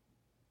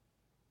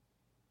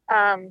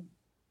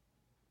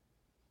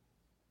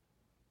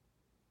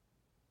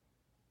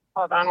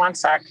 Hold on one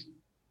sec.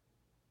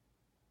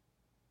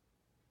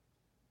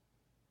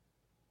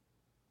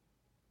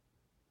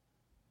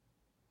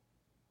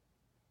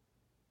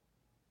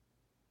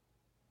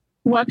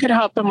 What could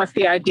help him with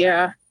the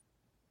idea?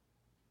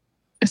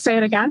 Say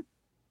it again.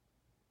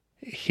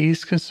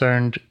 He's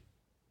concerned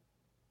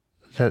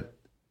that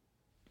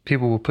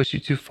people will push you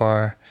too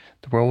far.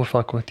 The world will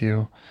fuck with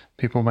you.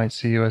 People might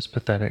see you as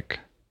pathetic.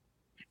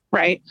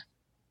 Right.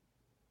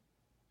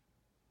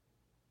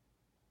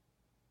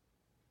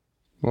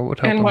 What would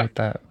help him with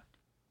that?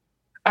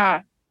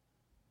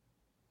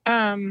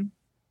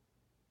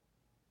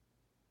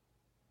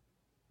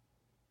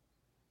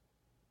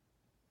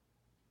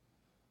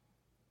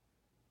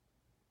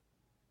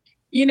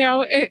 You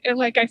know,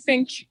 I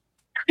think,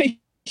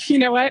 you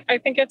know what? I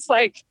think it's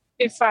like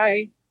if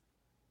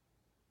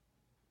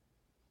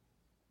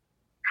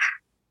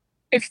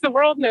the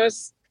world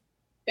knows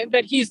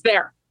that he's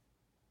there,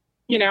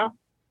 you know,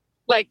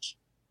 like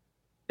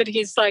that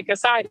he's like a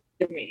side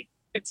of me.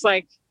 It's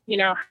like, you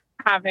know,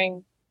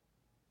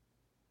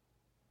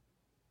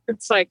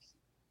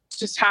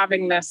 just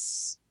having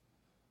this.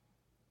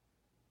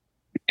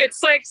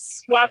 It's like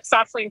walk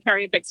softly and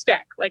carry a big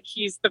stick. Like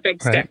he's the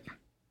big stick.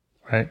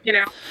 Right. You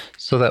know?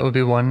 So that would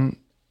be one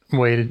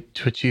way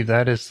to achieve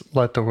that, is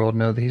let the world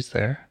know that he's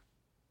there.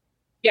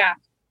 Yeah.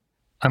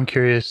 I'm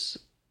curious,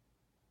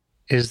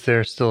 is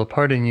there still a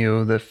part in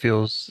you that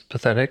feels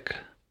pathetic?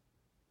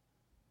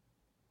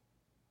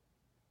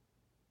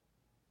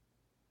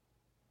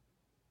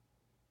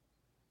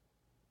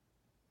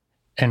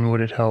 And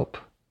would it help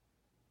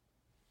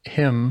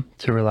him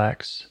to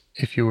relax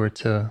if you were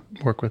to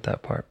work with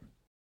that part?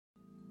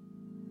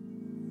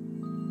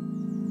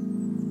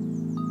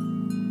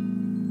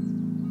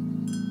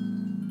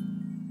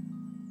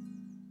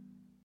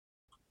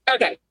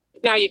 Okay,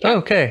 now you can.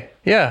 Okay,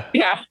 yeah.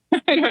 Yeah,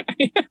 I don't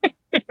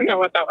know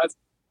what that was.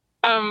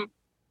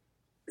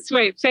 So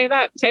wait, say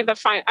the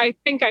final. I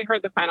think I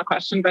heard the final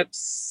question, but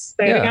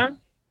say it again.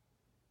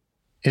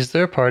 Is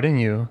there a part in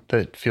you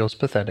that feels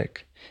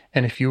pathetic?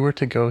 And if you were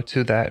to go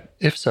to that,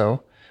 if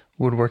so,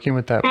 would working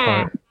with that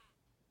part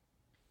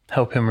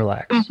help him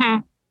relax?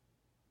 Mm-hmm.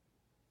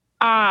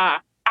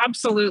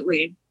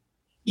 Absolutely.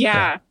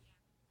 Yeah.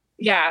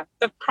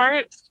 The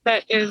part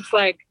that is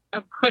like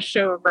a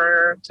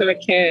pushover to the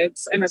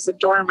kids and is a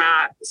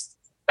doormat.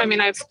 I mean,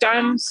 I've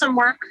done some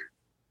work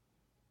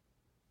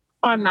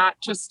on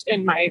that just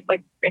in my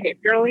like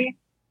behaviorally,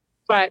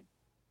 but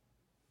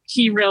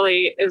he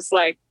really is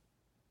like,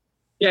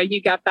 yeah,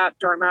 you got that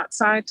doormat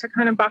side to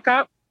kind of buck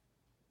up,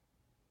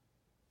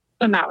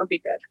 and that would be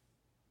good.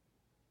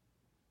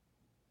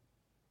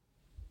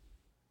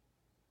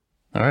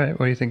 All right.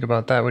 What do you think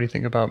about that? What do you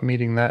think about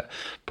meeting that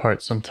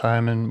part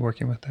sometime and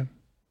working with him?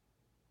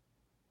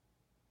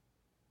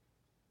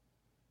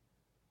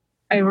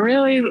 I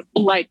really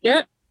like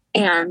it.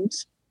 And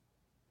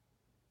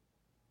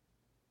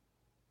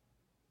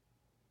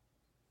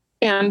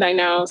I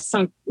know it's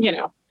not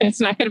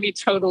going to be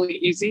totally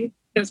easy,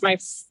 because my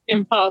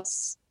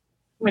impulse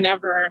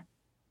whenever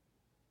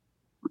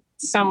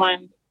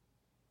someone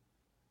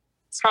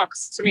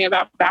talks to me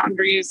about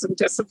boundaries and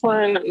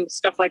discipline and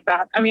stuff like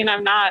that. I mean,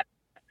 I'm not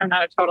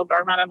a total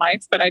doormat in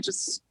life, but I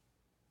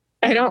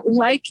don't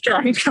like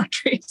drawing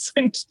boundaries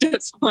and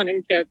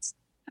disciplining kids.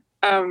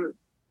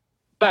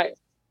 But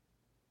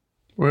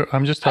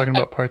I'm just talking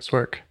about parts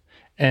work.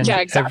 And yeah,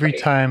 exactly.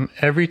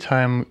 every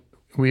time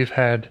we've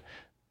had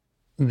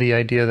the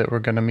idea that we're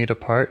going to meet a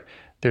part,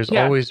 there's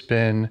always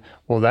been,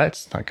 well,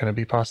 that's not going to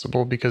be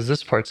possible because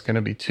this part's going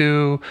to be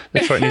 2.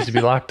 This part needs to be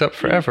locked up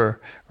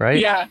forever, right?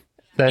 Yeah.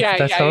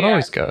 That's how it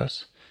always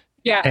goes.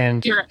 Yeah.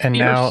 And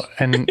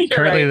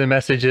currently the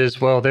message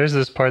is, well, there's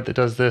this part that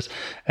does this,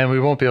 and we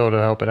won't be able to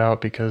help it out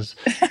because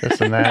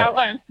this and that. That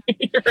one.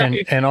 You're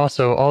right. And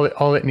also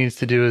all it needs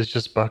to do is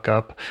just buck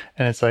up.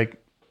 And it's like,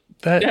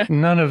 That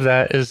none of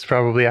that is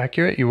probably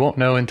accurate. You won't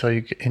know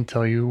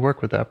until you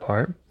work with that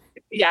part.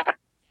 Yeah,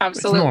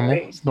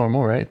 absolutely. It's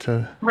normal, right?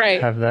 To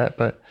have that,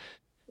 but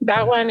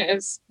that one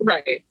is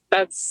right.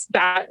 That's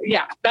that.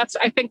 Yeah, that's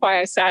I think why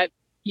I said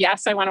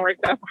yes. I want to work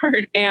that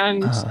part,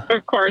 and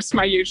of course,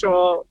 my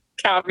usual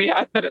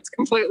caveat that it's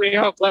completely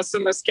hopeless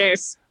in this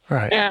case,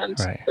 right? And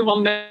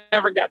we'll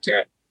never get to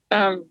it.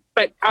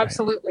 But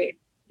absolutely,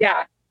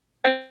 yeah.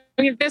 I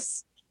mean,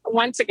 this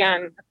once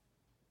again,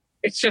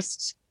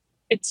 it's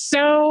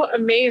so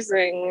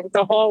amazing,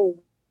 the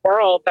whole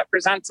world that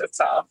presents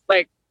itself.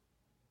 Like,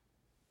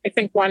 I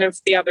think one of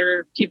the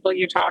other people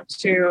you talked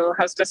to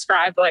has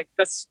described like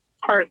this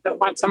part that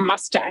wants a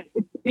Mustang,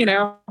 you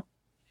know,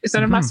 is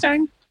it a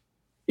Mustang?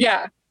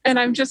 Yeah. And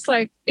I'm just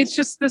like, it's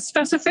just the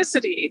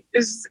specificity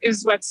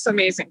is what's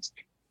amazing to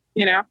me,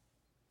 you know?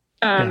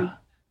 And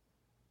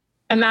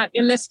that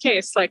in this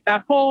case, like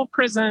that whole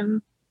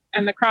prison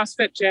and the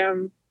CrossFit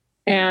gym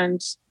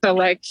and the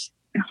like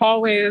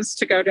hallways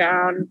to go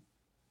down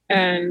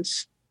and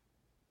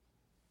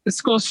the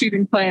school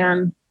shooting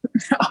plan,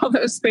 all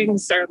those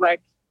things are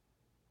like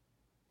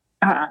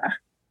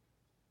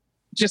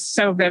just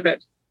so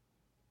vivid.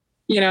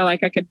 You know,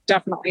 like I could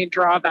definitely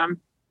draw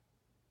them.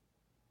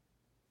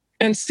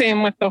 And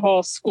same with the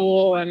whole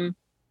school and,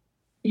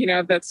 you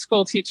know, that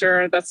school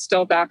teacher that's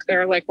still back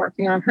there, like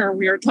working on her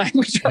weird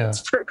language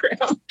arts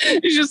program.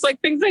 It's just like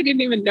things I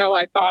didn't even know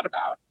I thought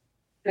about.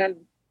 And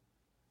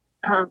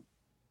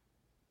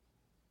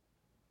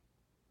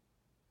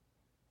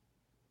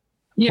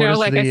you know,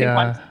 like I think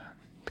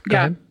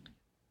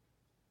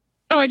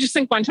Oh, I just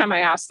think one time I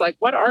asked, like,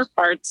 what are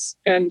parts?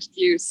 And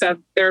you said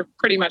they're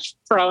pretty much,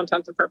 for all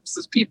intents and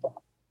purposes,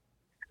 people.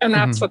 And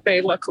that's what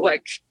they look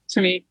like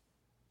to me.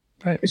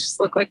 Right. They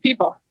just look like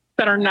people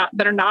that are not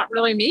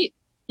really meat.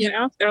 You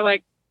know, they're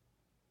like,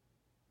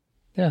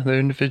 they're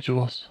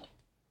individuals.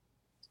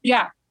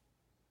 Yeah.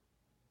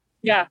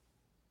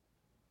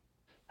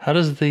 How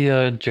does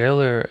the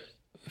jailer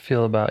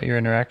feel about your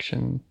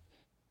interaction?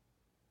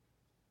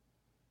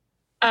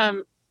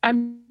 I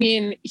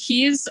mean,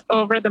 he's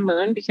over the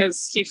moon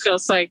because he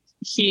feels like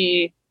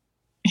he's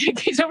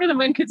over the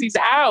moon because he's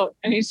out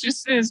and he's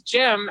just in his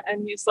gym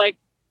and he's like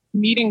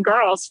meeting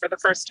girls for the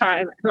first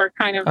time who are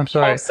kind of. I'm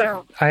sorry.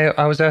 Also,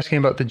 I was asking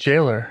about the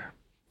jailer,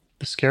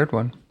 the scared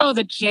one. Oh,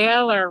 the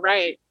jailer,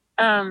 right?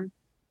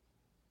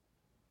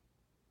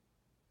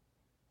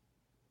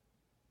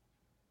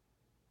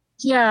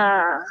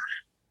 Yeah,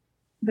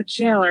 the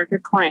jailer.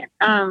 Good point.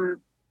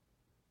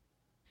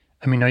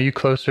 I mean, are you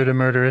closer to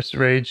murderous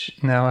rage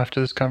now after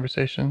this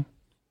conversation?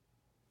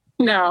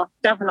 No,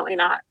 definitely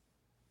not.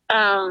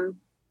 The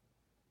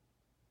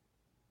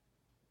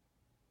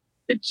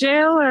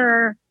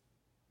jailer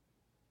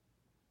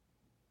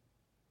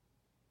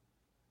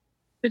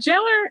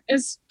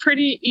is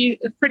pretty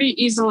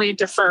easily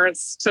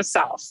defers to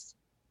self.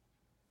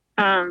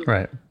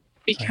 Right.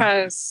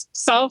 Because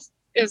self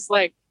is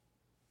like,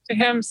 to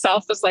him,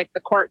 self is like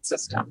the court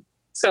system.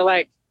 So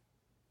like,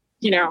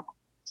 you know,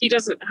 he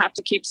doesn't have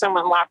to keep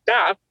someone locked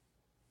up.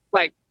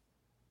 Like,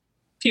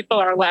 people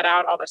are let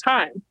out all the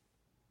time.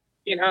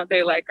 You know,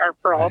 they like are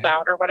paroled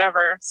out or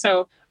whatever.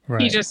 So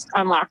he just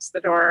unlocks the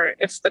door.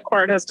 If the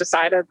court has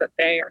decided that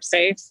they are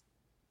safe,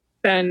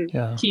 then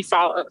he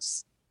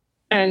follows.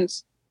 And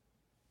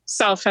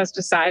self has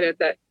decided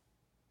that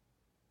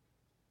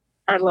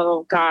our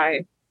little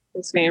guy,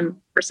 his name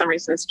for some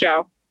reason is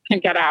Joe, can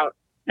get out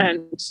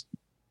and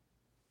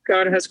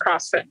go to his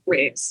CrossFit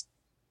ways.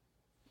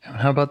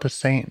 How about the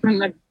saint?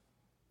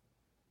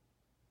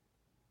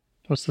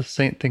 What's the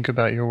saint think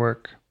about your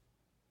work?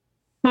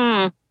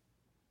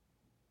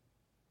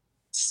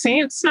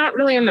 Saint's not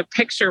really in the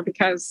picture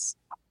because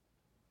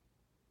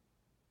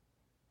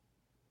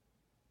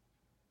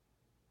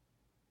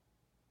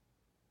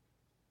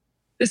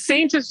the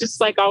saint has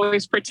just like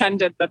always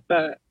pretended that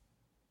the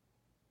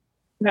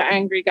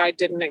angry guy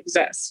didn't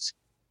exist.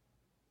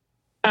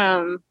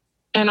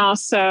 And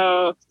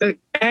also the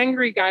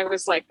angry guy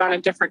was like on a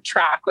different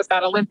track with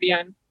that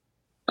Olympian.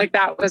 Like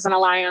that was an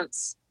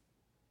alliance.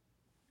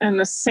 And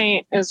the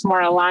saint is more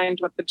aligned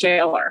with the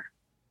jailer.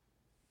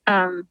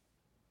 I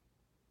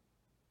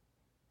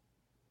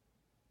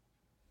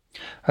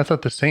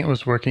thought the saint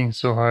was working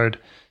so hard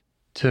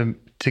to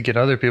get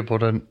other people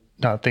to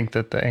not think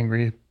that the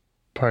angry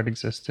part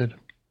existed.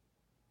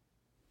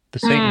 The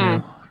saint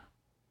knew.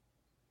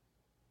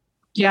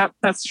 Yep,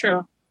 that's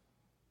true.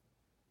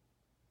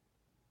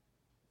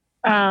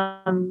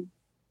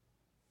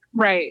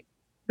 Right.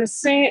 The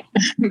saint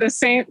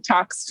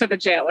talks to the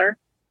jailer.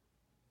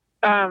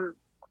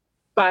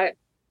 But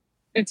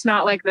it's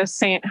not like the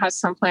saint has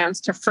some plans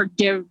to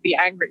forgive the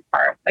angry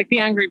part. Like the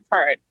angry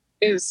part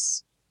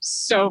is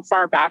so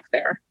far back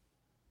there.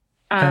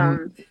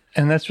 And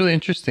that's really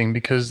interesting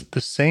because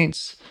the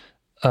saint's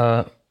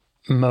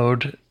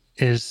mode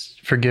is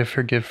forgive,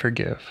 forgive,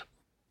 forgive.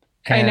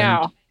 I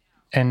know.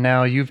 And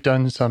now you've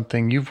done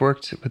something. You've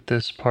worked with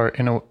this part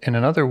in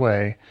another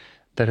way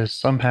that has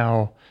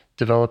somehow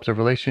developed a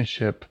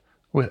relationship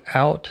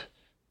without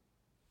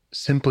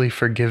simply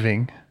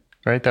forgiving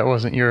right?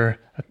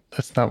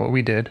 That's not what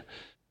we did.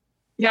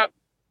 Yep.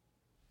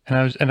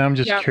 And I'm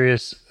just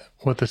curious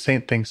what the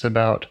saint thinks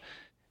about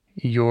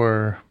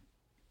your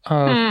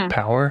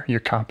power, your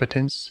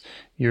competence,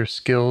 your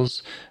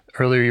skills.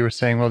 Earlier you were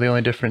saying, well, the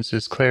only difference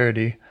is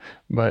clarity,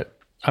 but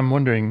I'm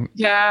wondering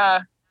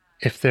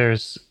if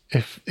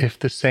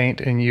the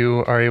saint and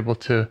you are able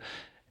to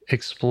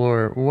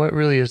explore what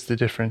really is the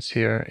difference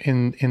here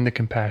in the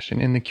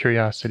compassion, in the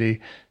curiosity,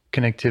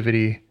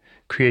 connectivity,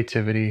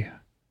 creativity,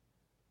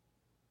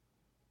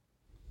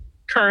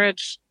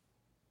 courage.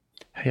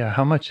 Yeah,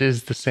 how much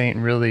is the saint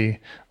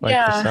really like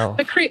the self?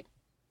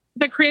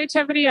 The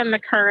creativity and the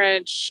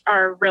courage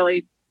are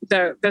really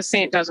the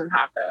saint doesn't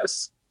have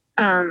those.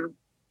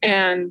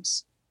 And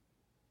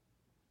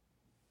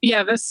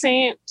yeah, the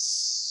saint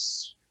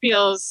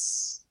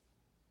feels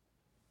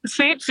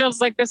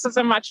like this is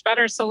a much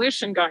better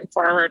solution going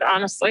forward,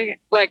 honestly.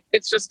 Like,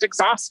 it's just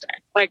exhausting.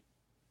 Like,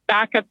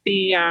 back at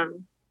the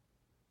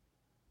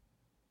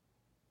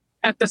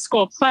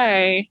school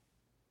play,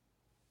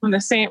 when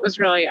the saint was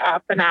really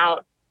up and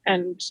out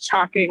and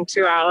talking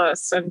to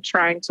Alice and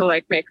trying to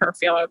like make her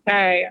feel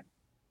okay.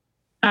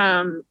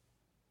 The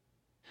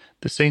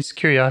saint's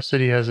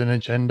curiosity has an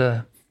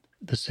agenda.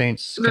 The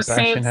saint's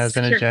compassion has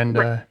an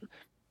agenda.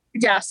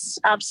 Yes,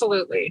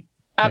 absolutely.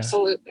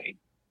 Absolutely.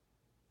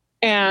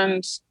 Yeah.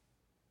 And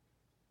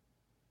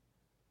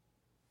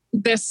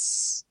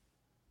this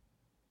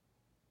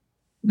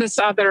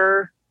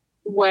other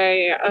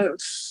way of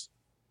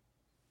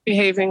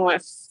behaving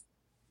with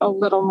a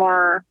lot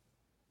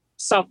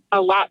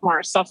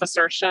more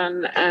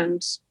self-assertion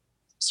and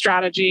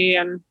strategy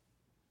and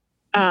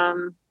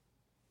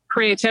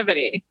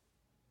creativity.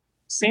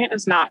 Saint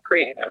is not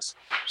creative.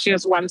 She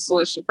has one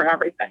solution for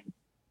everything,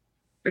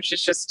 which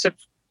is just to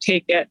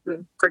take it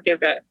and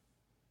forgive it.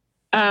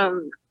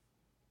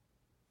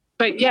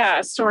 But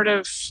yeah, sort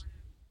of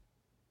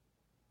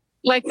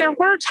like there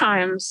were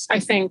times, I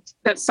think,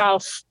 that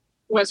self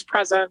was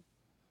present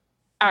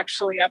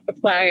actually at the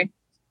play.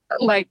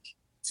 Like,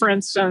 for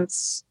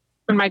instance,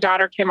 when my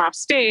daughter came off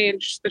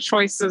stage, the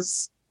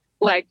choices,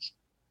 like,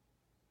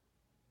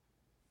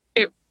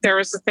 there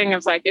was a thing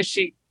of like, is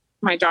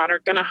my daughter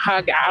going to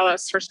hug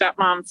Alice, her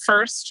stepmom,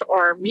 first,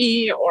 or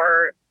me,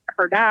 or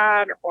her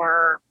dad,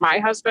 or my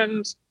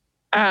husband?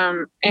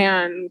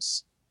 And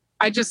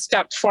I just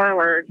stepped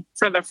forward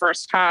for the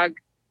first hug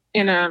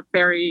in it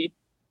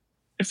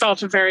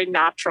felt a very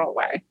natural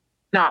way,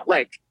 not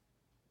like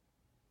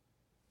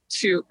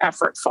too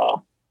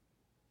effortful.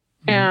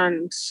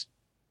 And,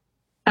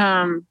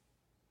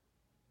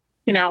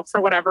 for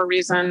whatever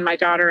reason, my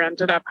daughter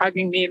ended up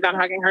hugging me, then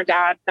hugging her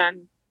dad,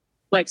 then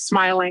like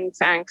smiling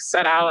thanks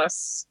at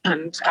Alice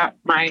and at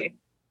my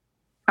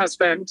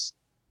husband,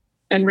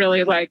 and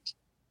really like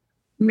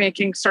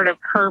making sort of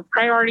her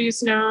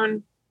priorities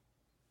known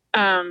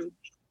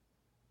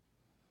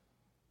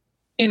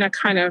in a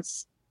kind of,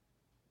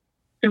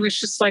 it was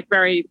just like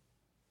very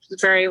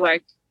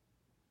like,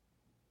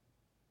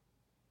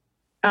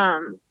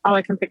 all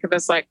I can think of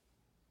is like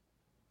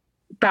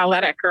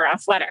balletic or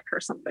athletic or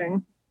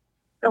something,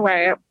 the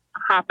way it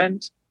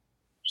happened.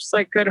 Just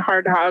like good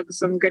hard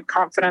hugs and good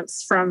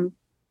confidence from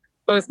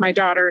both my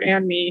daughter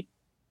and me.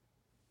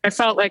 I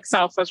felt like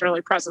self was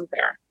really present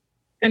there.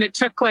 And it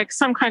took like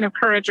some kind of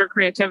courage or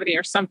creativity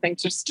or something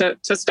just to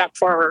step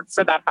forward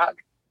for that hug.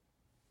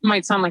 It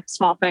might sound like a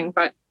small thing,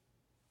 but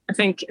I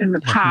think in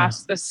the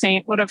past, the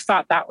saint would have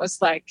thought that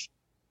was like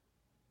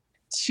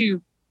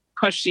too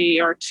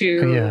pushy or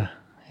too,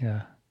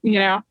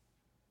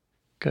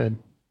 Good.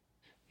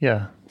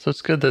 Yeah. So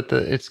it's good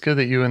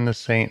that you and the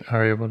saint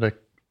are able to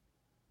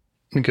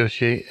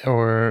negotiate,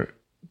 or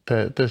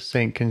that the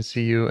saint can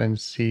see you and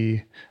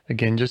see,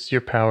 again, just your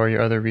power,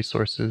 your other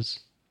resources.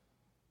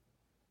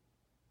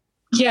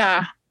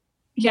 Yeah.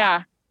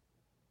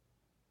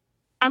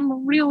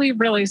 I'm really,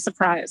 really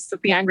surprised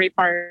that the angry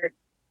part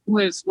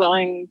was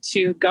willing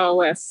to go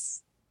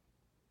with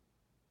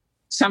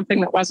something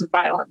that wasn't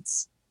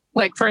violence.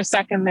 Like, for a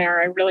second there,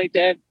 I really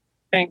did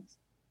think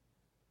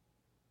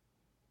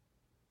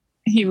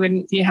he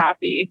wouldn't be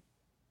happy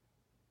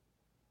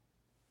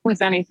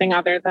with anything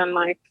other than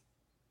like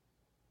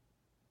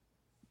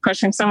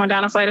pushing someone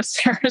down a flight of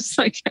stairs.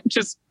 Like,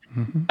 just,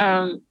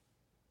 and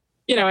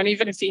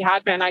even if he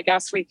had been, I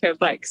guess we could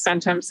like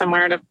send him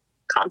somewhere to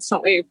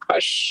constantly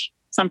push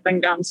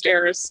something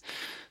downstairs.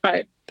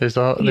 But there's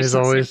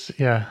always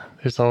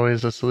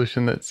a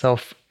solution that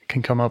self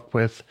can come up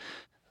with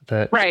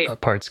that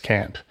parts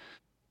can't.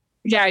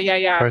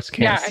 Yeah. Parts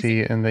can't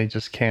see, and they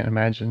just can't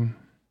imagine.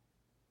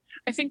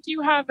 I think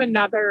you have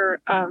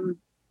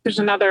there's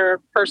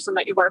another person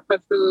that you work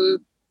with who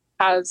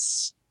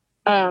was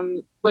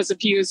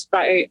abused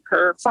by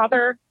her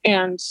father.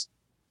 And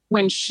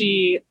when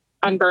she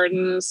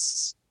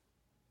unburdens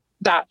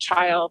that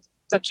child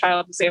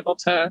is able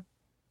to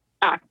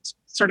act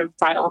sort of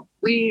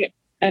violently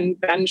and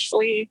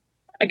vengefully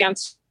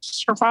against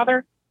her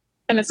father.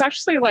 And it's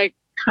actually like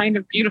kind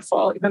of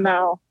beautiful, even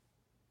though,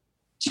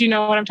 do you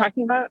know what I'm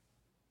talking about?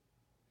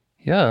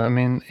 Yeah. I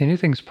mean,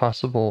 anything's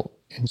possible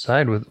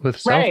inside with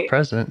self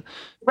present.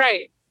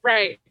 Right.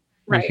 You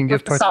can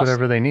give parts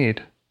whatever they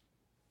need.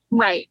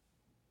 Right.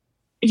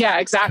 Yeah,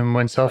 exactly. And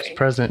when self's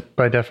present,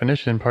 by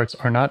definition, parts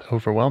are not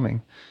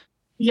overwhelming.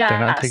 Yeah. They're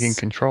not taking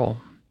control.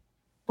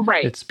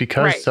 Right. It's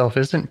because self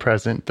isn't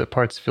present that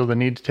parts feel the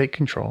need to take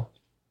control.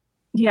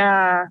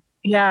 Yeah.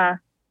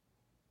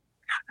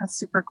 That's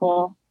super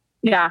cool.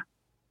 Yeah.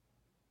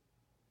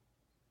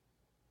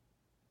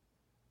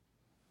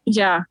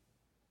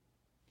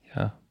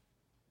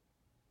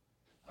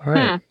 All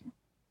right.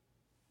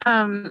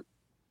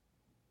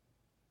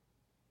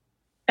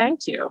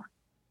 Thank you.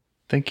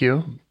 Thank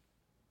you.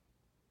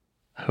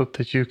 I hope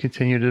that you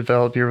continue to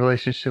develop your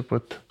relationship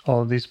with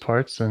all of these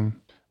parts, and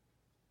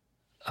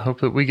I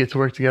hope that we get to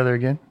work together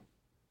again.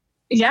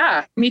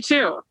 Yeah, me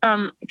too.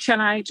 Will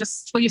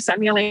you send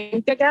me a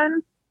link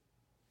again?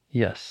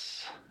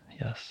 Yes.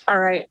 All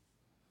right.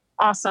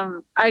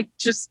 Awesome. I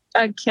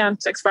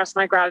can't express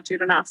my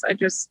gratitude enough.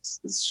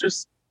 It's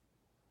just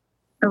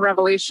a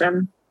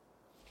revelation.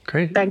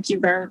 Great. Thank you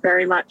very,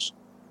 very much.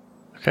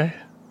 Okay.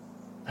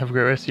 Have a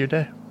great rest of your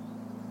day.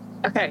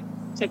 Okay.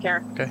 Take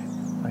care. Okay.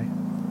 Bye.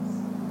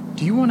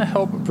 Do you want to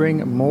help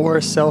bring more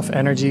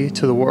self-energy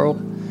to the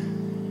world?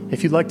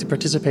 If you'd like to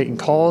participate in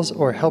calls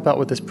or help out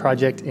with this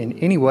project in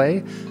any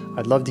way,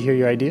 I'd love to hear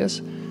your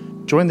ideas.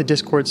 Join the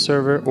Discord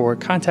server or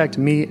contact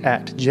me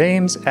at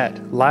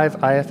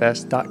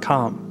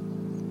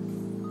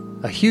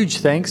james@liveifs.com. A huge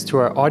thanks to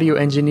our audio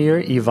engineer,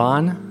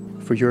 Yvonne,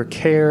 for your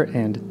care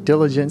and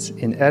diligence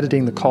in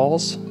editing the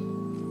calls.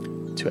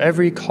 To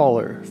every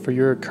caller for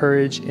your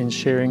courage in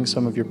sharing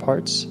some of your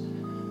parts.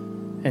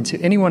 And to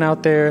anyone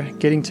out there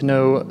getting to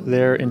know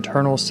their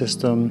internal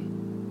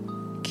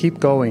system, keep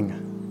going.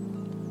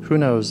 Who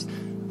knows?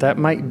 That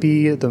might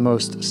be the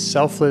most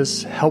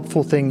selfless,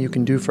 helpful thing you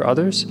can do for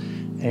others,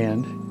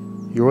 and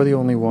you're the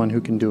only one who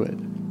can do it.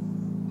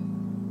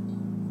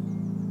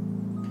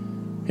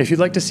 If you'd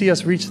like to see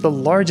us reach the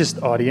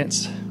largest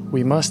audience,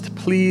 we must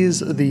please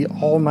the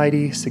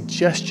almighty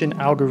suggestion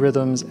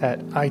algorithms at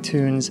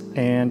iTunes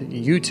and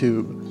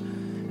YouTube.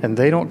 And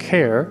they don't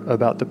care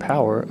about the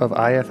power of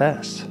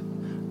IFS.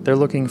 They're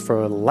looking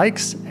for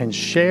likes and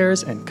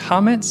shares and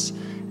comments,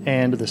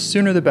 and the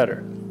sooner the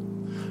better.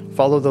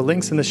 Follow the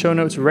links in the show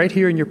notes right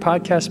here in your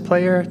podcast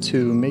player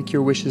to make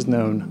your wishes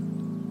known.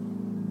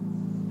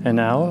 And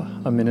now,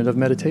 a minute of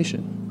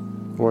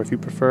meditation. Or if you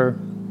prefer,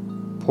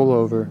 pull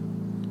over.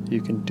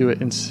 You can do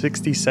it in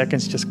 60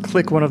 seconds. Just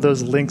click one of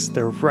those links.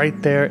 They're right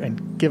there,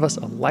 and give us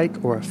a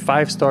like or a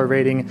 5-star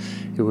rating.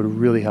 It would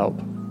really help.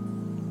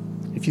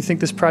 If you think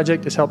this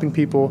project is helping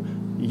people,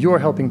 you're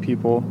helping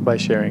people by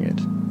sharing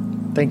it.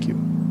 Thank you.